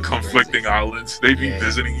have like conflicting islands. They'd be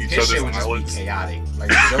visiting each other's shit would islands. Just be chaotic. Like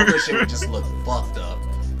the Joker shit would just look fucked up,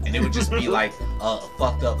 and it would just be like a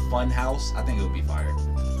fucked up fun house. I think it would be fire.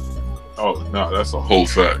 Oh no, that's a whole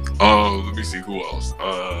fact. Let me see who else.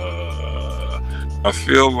 I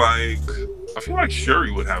feel like I feel like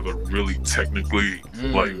Shuri would have a really technically,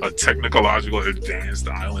 like a technological advanced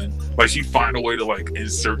island. Like she'd find a way to like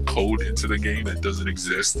insert code into the game that doesn't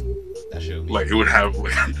exist. That should be. Like it would have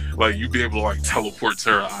like you'd be able to like teleport to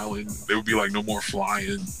her island. There would be like no more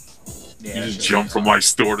flying. Yeah, you just jump from like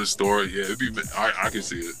store to store. Yeah, it'd be. I can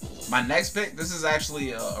see it. My next pick. This is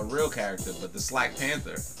actually a real character, but the Slack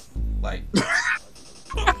Panther. Like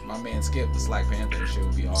my man Skip, the Slack Panther. Shit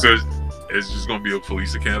would be hard. So it's just gonna be a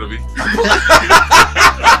police academy.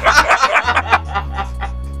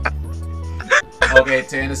 Okay,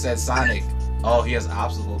 Tana said Sonic. Oh, he has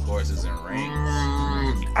obstacle courses and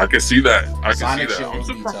rings. I can see that. I can Sonic see that. shit I'm would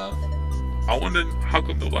be surprised. tough. I wonder how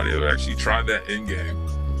come nobody ever actually tried that in game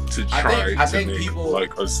to try I to think make people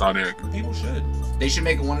like a Sonic. People should. They should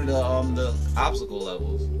make it one of the obstacle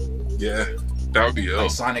levels. Yeah, that would be ill.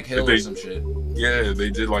 Like Sonic Hill or some shit. Yeah, they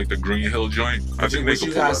did like the Green Hill joint. I think they What could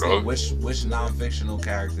you pull guys that think? off. Which non-fictional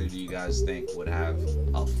character do you guys think would have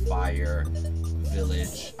a fire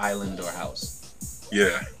village, island, or house?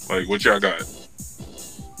 Yeah, like what y'all got?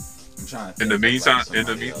 I'm trying to. In the meantime, else.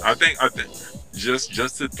 I think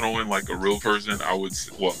just to throw in like a real person, I would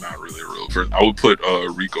not really a real person. I would put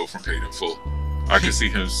Rico from Paid in Full. I could see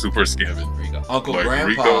him super scamming. Rico. Uncle Like,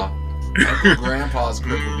 Grandpa. Uncle Grandpa's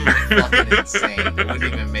grip would be fucking insane. It wouldn't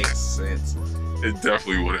even make sense. It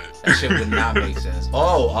definitely wouldn't. That shit would not make sense.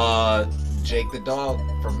 Oh, Jake the dog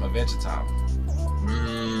from Adventure Time.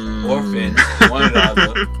 Or Finn, one or the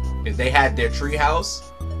other. If they had their tree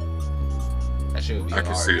house, that shit would be hard. I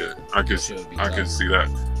can see it. I can see that.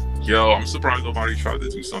 Yo, I'm surprised nobody tried to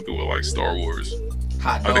do something with like Star Wars.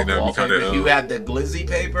 Hot I dog think that'd be wallpaper. kind of. You had the glizzy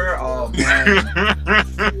paper. Oh man.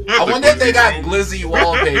 I wonder if they got glizzy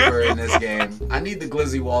wallpaper in this game. I need the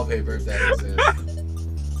glizzy wallpaper if that exists.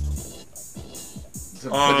 To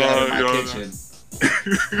put that in my kitchen.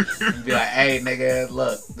 And be like, hey nigga,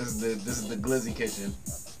 look, this is the glizzy kitchen.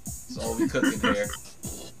 That's all we cooking here.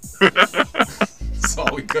 That's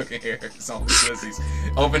all we cooking here. It's only glizzies.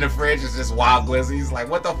 Open the fridge, it's just wild glizzies. Like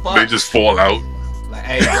what the fuck? They just fall out. Like,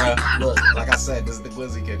 hey, bro, look, like I said, this is the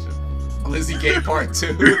Glizzy kitchen. Glizzy Gate Part 2.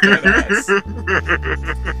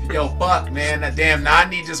 Yo, fuck, man. Damn, now I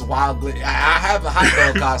need just wild glizzy. I have a hot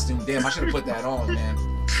dog costume. Damn, I should have put that on, man.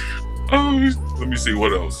 Let me see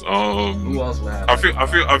what else. Who else would have? I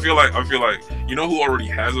feel like you know who already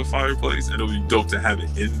has a fireplace and it would be dope to have it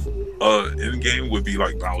in game would be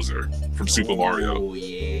like Bowser from Super Mario. Oh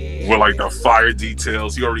yeah. With like the fire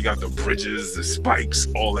details, he already got the bridges, the spikes,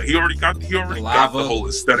 all that. He already got the whole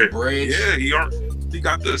aesthetic. The bridge. Yeah, he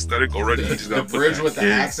got the aesthetic already. The bridge with the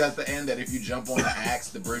axe at the end. That if you jump on the axe,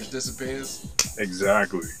 the bridge disappears.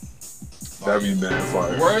 Exactly. That'd be mad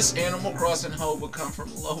fire. Worst Animal Crossing hoe would come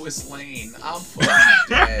from Lois Lane. I'm fucking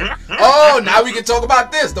dead. Oh, now we can talk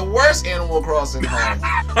about this. The worst Animal Crossing home.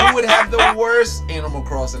 Who would have the worst Animal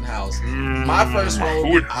Crossing house? My first one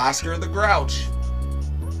would be Oscar the Grouch.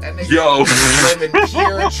 That nigga live in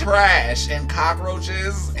pure trash and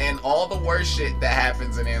cockroaches and all the worst shit that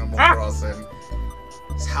happens in Animal Crossing.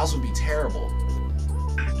 His house would be terrible.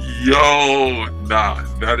 Yo, nah,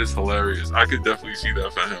 that is hilarious. I could definitely see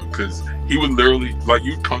that for him because he would literally, like,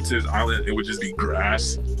 you'd come to his island, it would just be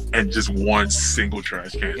grass and just one single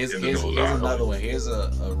trash can in the middle of the island. Another one. Here's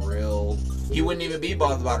a real. He wouldn't even be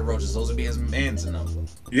bothered by the roaches. Those would be his mans in them.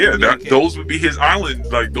 Yeah, those would be his island.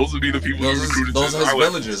 Like, those would be the people he recruited to his island. Those are his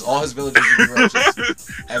villagers. All his villagers would be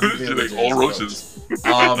roaches. Every village all roaches.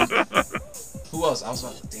 Who else? I was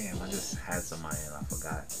about to. Damn, I just had somebody and I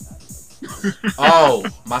forgot. Oh,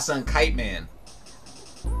 my son Kite Man.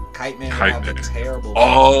 Kite Man would have a terrible.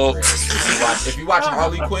 Oh. If you watch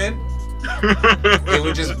Harley Quinn, it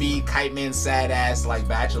would just be Kite Man's sad ass like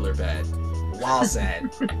bachelor pad. Wild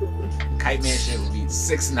sad. Kite Man shit would be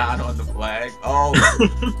 6'9" on the flag. Oh.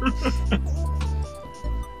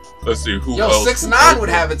 Let's see who else. 6'9" would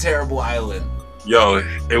have a terrible island. Yo,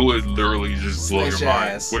 it would literally just blow your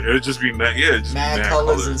mind. Ass. It would just be mad. Yeah, just mad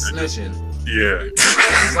colors and snitching. Yeah.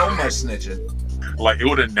 So much snitching. Like, it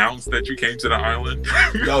would announce that you came to the island.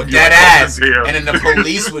 Yo, dead ass. And then the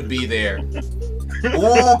police would be there.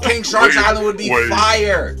 Ooh, King Shark's island would be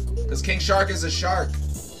fire. Because King Shark is a shark.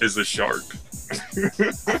 Is a shark. I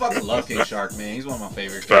fucking love King Shark, man. He's one of my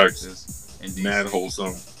favorite characters in DC. Mad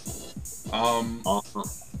wholesome.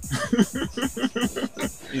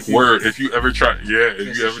 If you ever try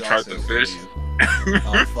to fish.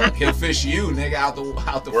 Oh fuck, he'll fish you, nigga, out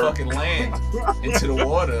the fucking land into the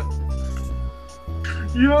water.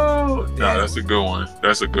 Yo, nah, that's a good one.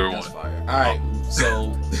 That's a good one. Fire. All right,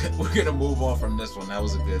 so we're gonna move on from this one. That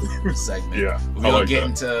was a good segment. Yeah, we're gonna get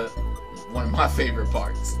into one of my favorite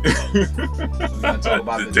parts. We're gonna talk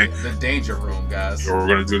about the danger room, guys. We're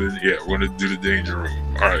gonna do the danger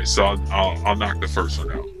room. All right, so I'll knock the first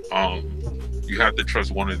one out. You have to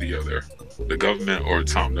trust one or the other, the government or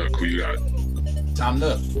Tom Nook. Who you got? Tom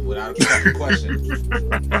Nook, without a fucking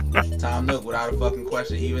question. Tom Nook, without a fucking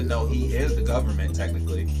question. Even though he is the government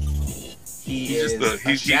technically,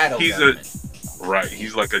 he's shadow government. Right,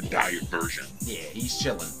 he's like a diet version. Yeah, he's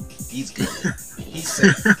chilling. He's good. He's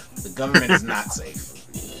safe. The government is not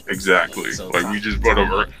safe. Exactly. So like we just brought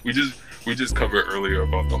over. We just covered earlier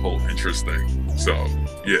about the whole interest thing. So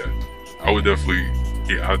yeah, I would definitely.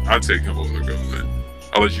 Yeah, I'd take him over the government.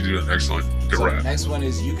 I'll let you do the next one. So the next one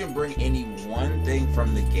is you can bring any one thing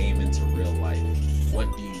from the game into real life.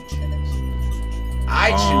 What do you choose?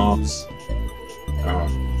 I choose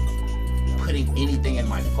putting anything in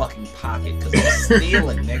my fucking pocket because I'm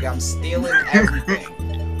stealing, nigga. I'm stealing everything.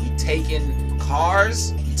 We taking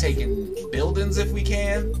cars, we taking buildings if we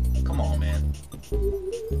can. Come on, man.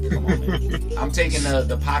 I'm taking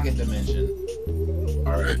the pocket dimension.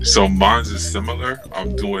 Alright, so mine's is similar.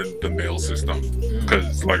 I'm doing the mail system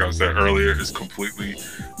because, like I said earlier, it's completely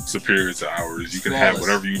superior to ours. You can have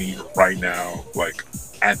whatever you need right now, like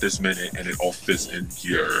at this minute, and it all fits in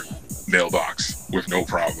your mailbox with no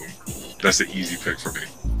problem. That's an easy pick for me.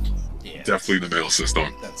 Yeah, definitely the mail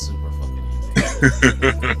system. That's super fucking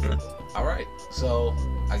easy. Alright, so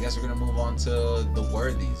I guess we're gonna move on to the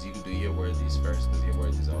worthies. You can do your worthies first because your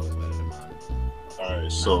worthies are always better than mine.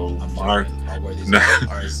 Alright, so my worthies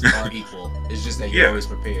are equal. It's just that you're always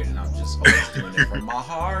prepared, and I'm just always doing it from my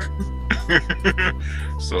heart.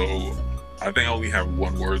 So I think I only have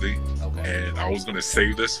one worthy, and I was gonna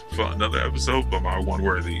save this for another episode, but my one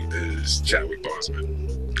worthy is Chadwick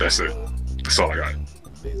Boseman. That's it. That's all I got.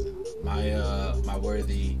 Amazing. My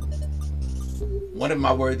worthy. One of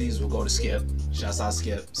my worthies will go to Skip. Shouts out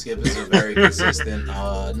Skip. Skip is a very consistent. No,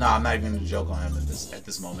 I'm not even gonna joke on him at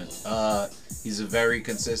this moment. He's a very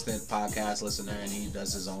consistent podcast listener, and he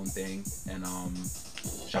does his own thing. And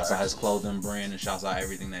shouts out his clothing brand, and shouts out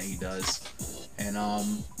everything that he does. And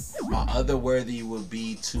my other worthy would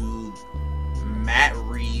be to Matt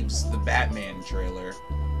Reeves, the Batman trailer.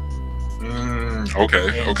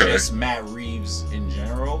 Okay. Just Matt Reeves in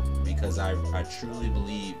general, because I truly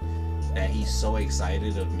believe that he's so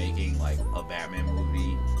excited of making like a Batman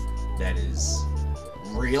movie that is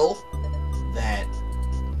real that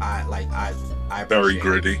I very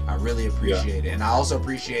gritty. I really appreciate it, and I also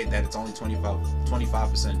appreciate that it's only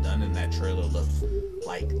 25% done, and that trailer looked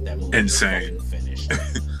like that movie insane was finished.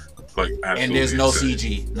 Like absolutely and there's no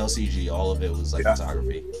insane. CG. All of it was like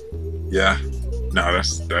photography. Yeah, no,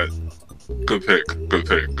 that's that. Good pick.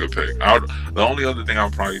 The only other thing I'll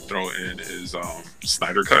probably throw in is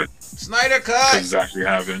Snyder Cut. It's actually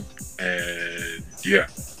happened, and yeah,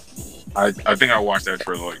 I think I watched that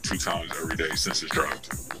trailer like 2 times every day since it dropped.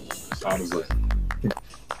 Honestly,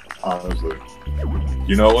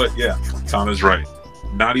 you know what? Yeah, Tom is right.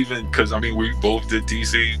 Not even because we both did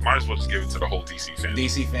DC. Might as well just give it to the whole DC fandom.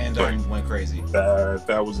 DC fandom went crazy.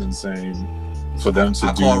 That was insane for them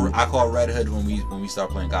to do. I call Red Hood when we start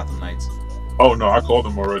playing Gotham Knights. Oh no, I called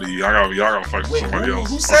them already. Y'all gotta fight for somebody else.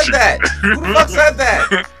 Who said that? Who the fuck said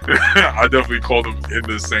that? I definitely called them in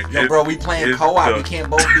the same. Yo, bro, we playing co-op. We can't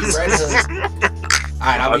both be Red Hoods.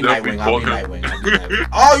 Alright, I'll be Nightwing.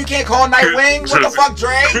 Oh, you can't call Nightwing? What the fuck,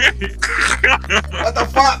 Dre? What the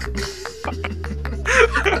fuck?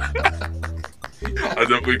 I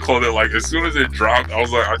definitely called it, like, as soon as it dropped, I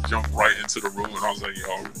was like, I jumped right into the room and I was like,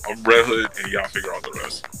 yo, I'm Red Hood and y'all figure out the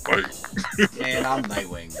rest. Like, man, I'm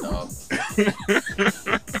Nightwing, dog.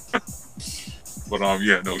 But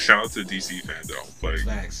yeah, no, shout out to DC fandom. Like,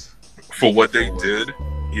 thanks. For what they did,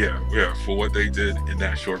 for what they did in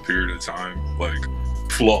that short period of time, like,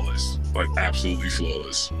 flawless, like absolutely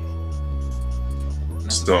flawless.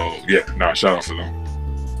 So yeah, shout out for them.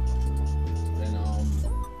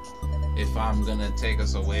 If I'm gonna take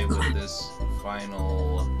us away with this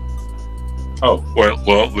final. Oh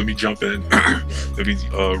well, let me jump in. Let me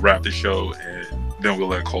wrap the show, and then we'll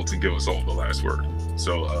let Colton give us all the last word.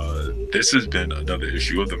 So this has been another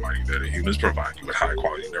issue of the Mighty Meta Humans, providing you with high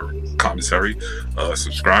quality nerd commentary.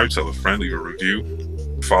 Subscribe, tell a friend, leave a review.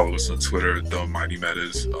 Follow us on Twitter, The Mighty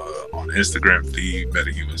Metas. On Instagram, The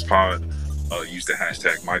Meta Humans Pod. Use the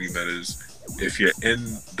hashtag Mighty Metas. If you're in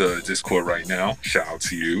the Discord right now, shout out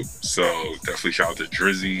to you. So definitely shout out to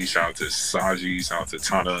Drizzy, shout out to Saji, shout out to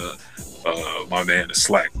Tana, my man, the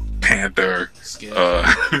Slack Panther, Skip.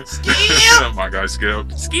 my guy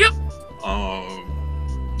Skip.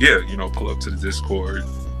 Yeah, pull up to the Discord.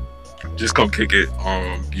 Just come kick it.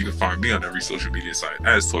 You can find me on every social media site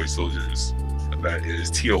as Toy Soldiers. That is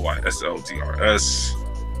TOYSLDRS.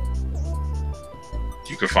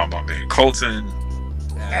 You can find my man Colton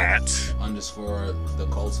at _ The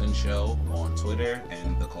Colton Show on Twitter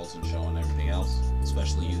and The Colton Show on everything else,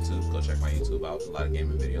 especially YouTube. Go check my YouTube out. A lot of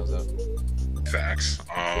gaming videos up. Facts.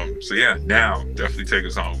 So yeah, now definitely take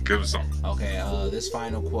us home. Give us something. Okay, this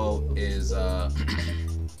final quote is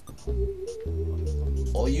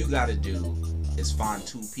all you gotta do is find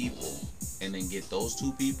 2 people and then get those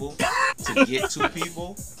 2 people to get 2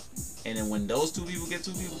 people, and then when those 2 people get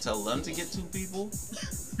 2 people, tell them to get 2 people,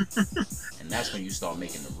 and that's when you start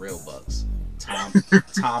making the real bucks. Tom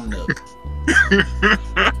Nook.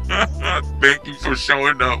 Thank you for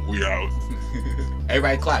showing up. We out.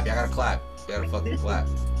 Everybody clap. Y'all gotta clap. You gotta fucking clap.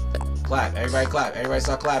 Clap. Everybody clap. Everybody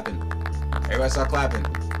start clapping. Everybody start clapping.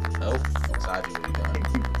 Nope. Saji, what you done?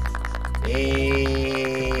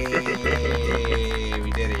 Hey,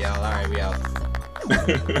 we did it, y'all. All right, we out.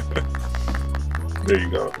 There you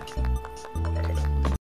go.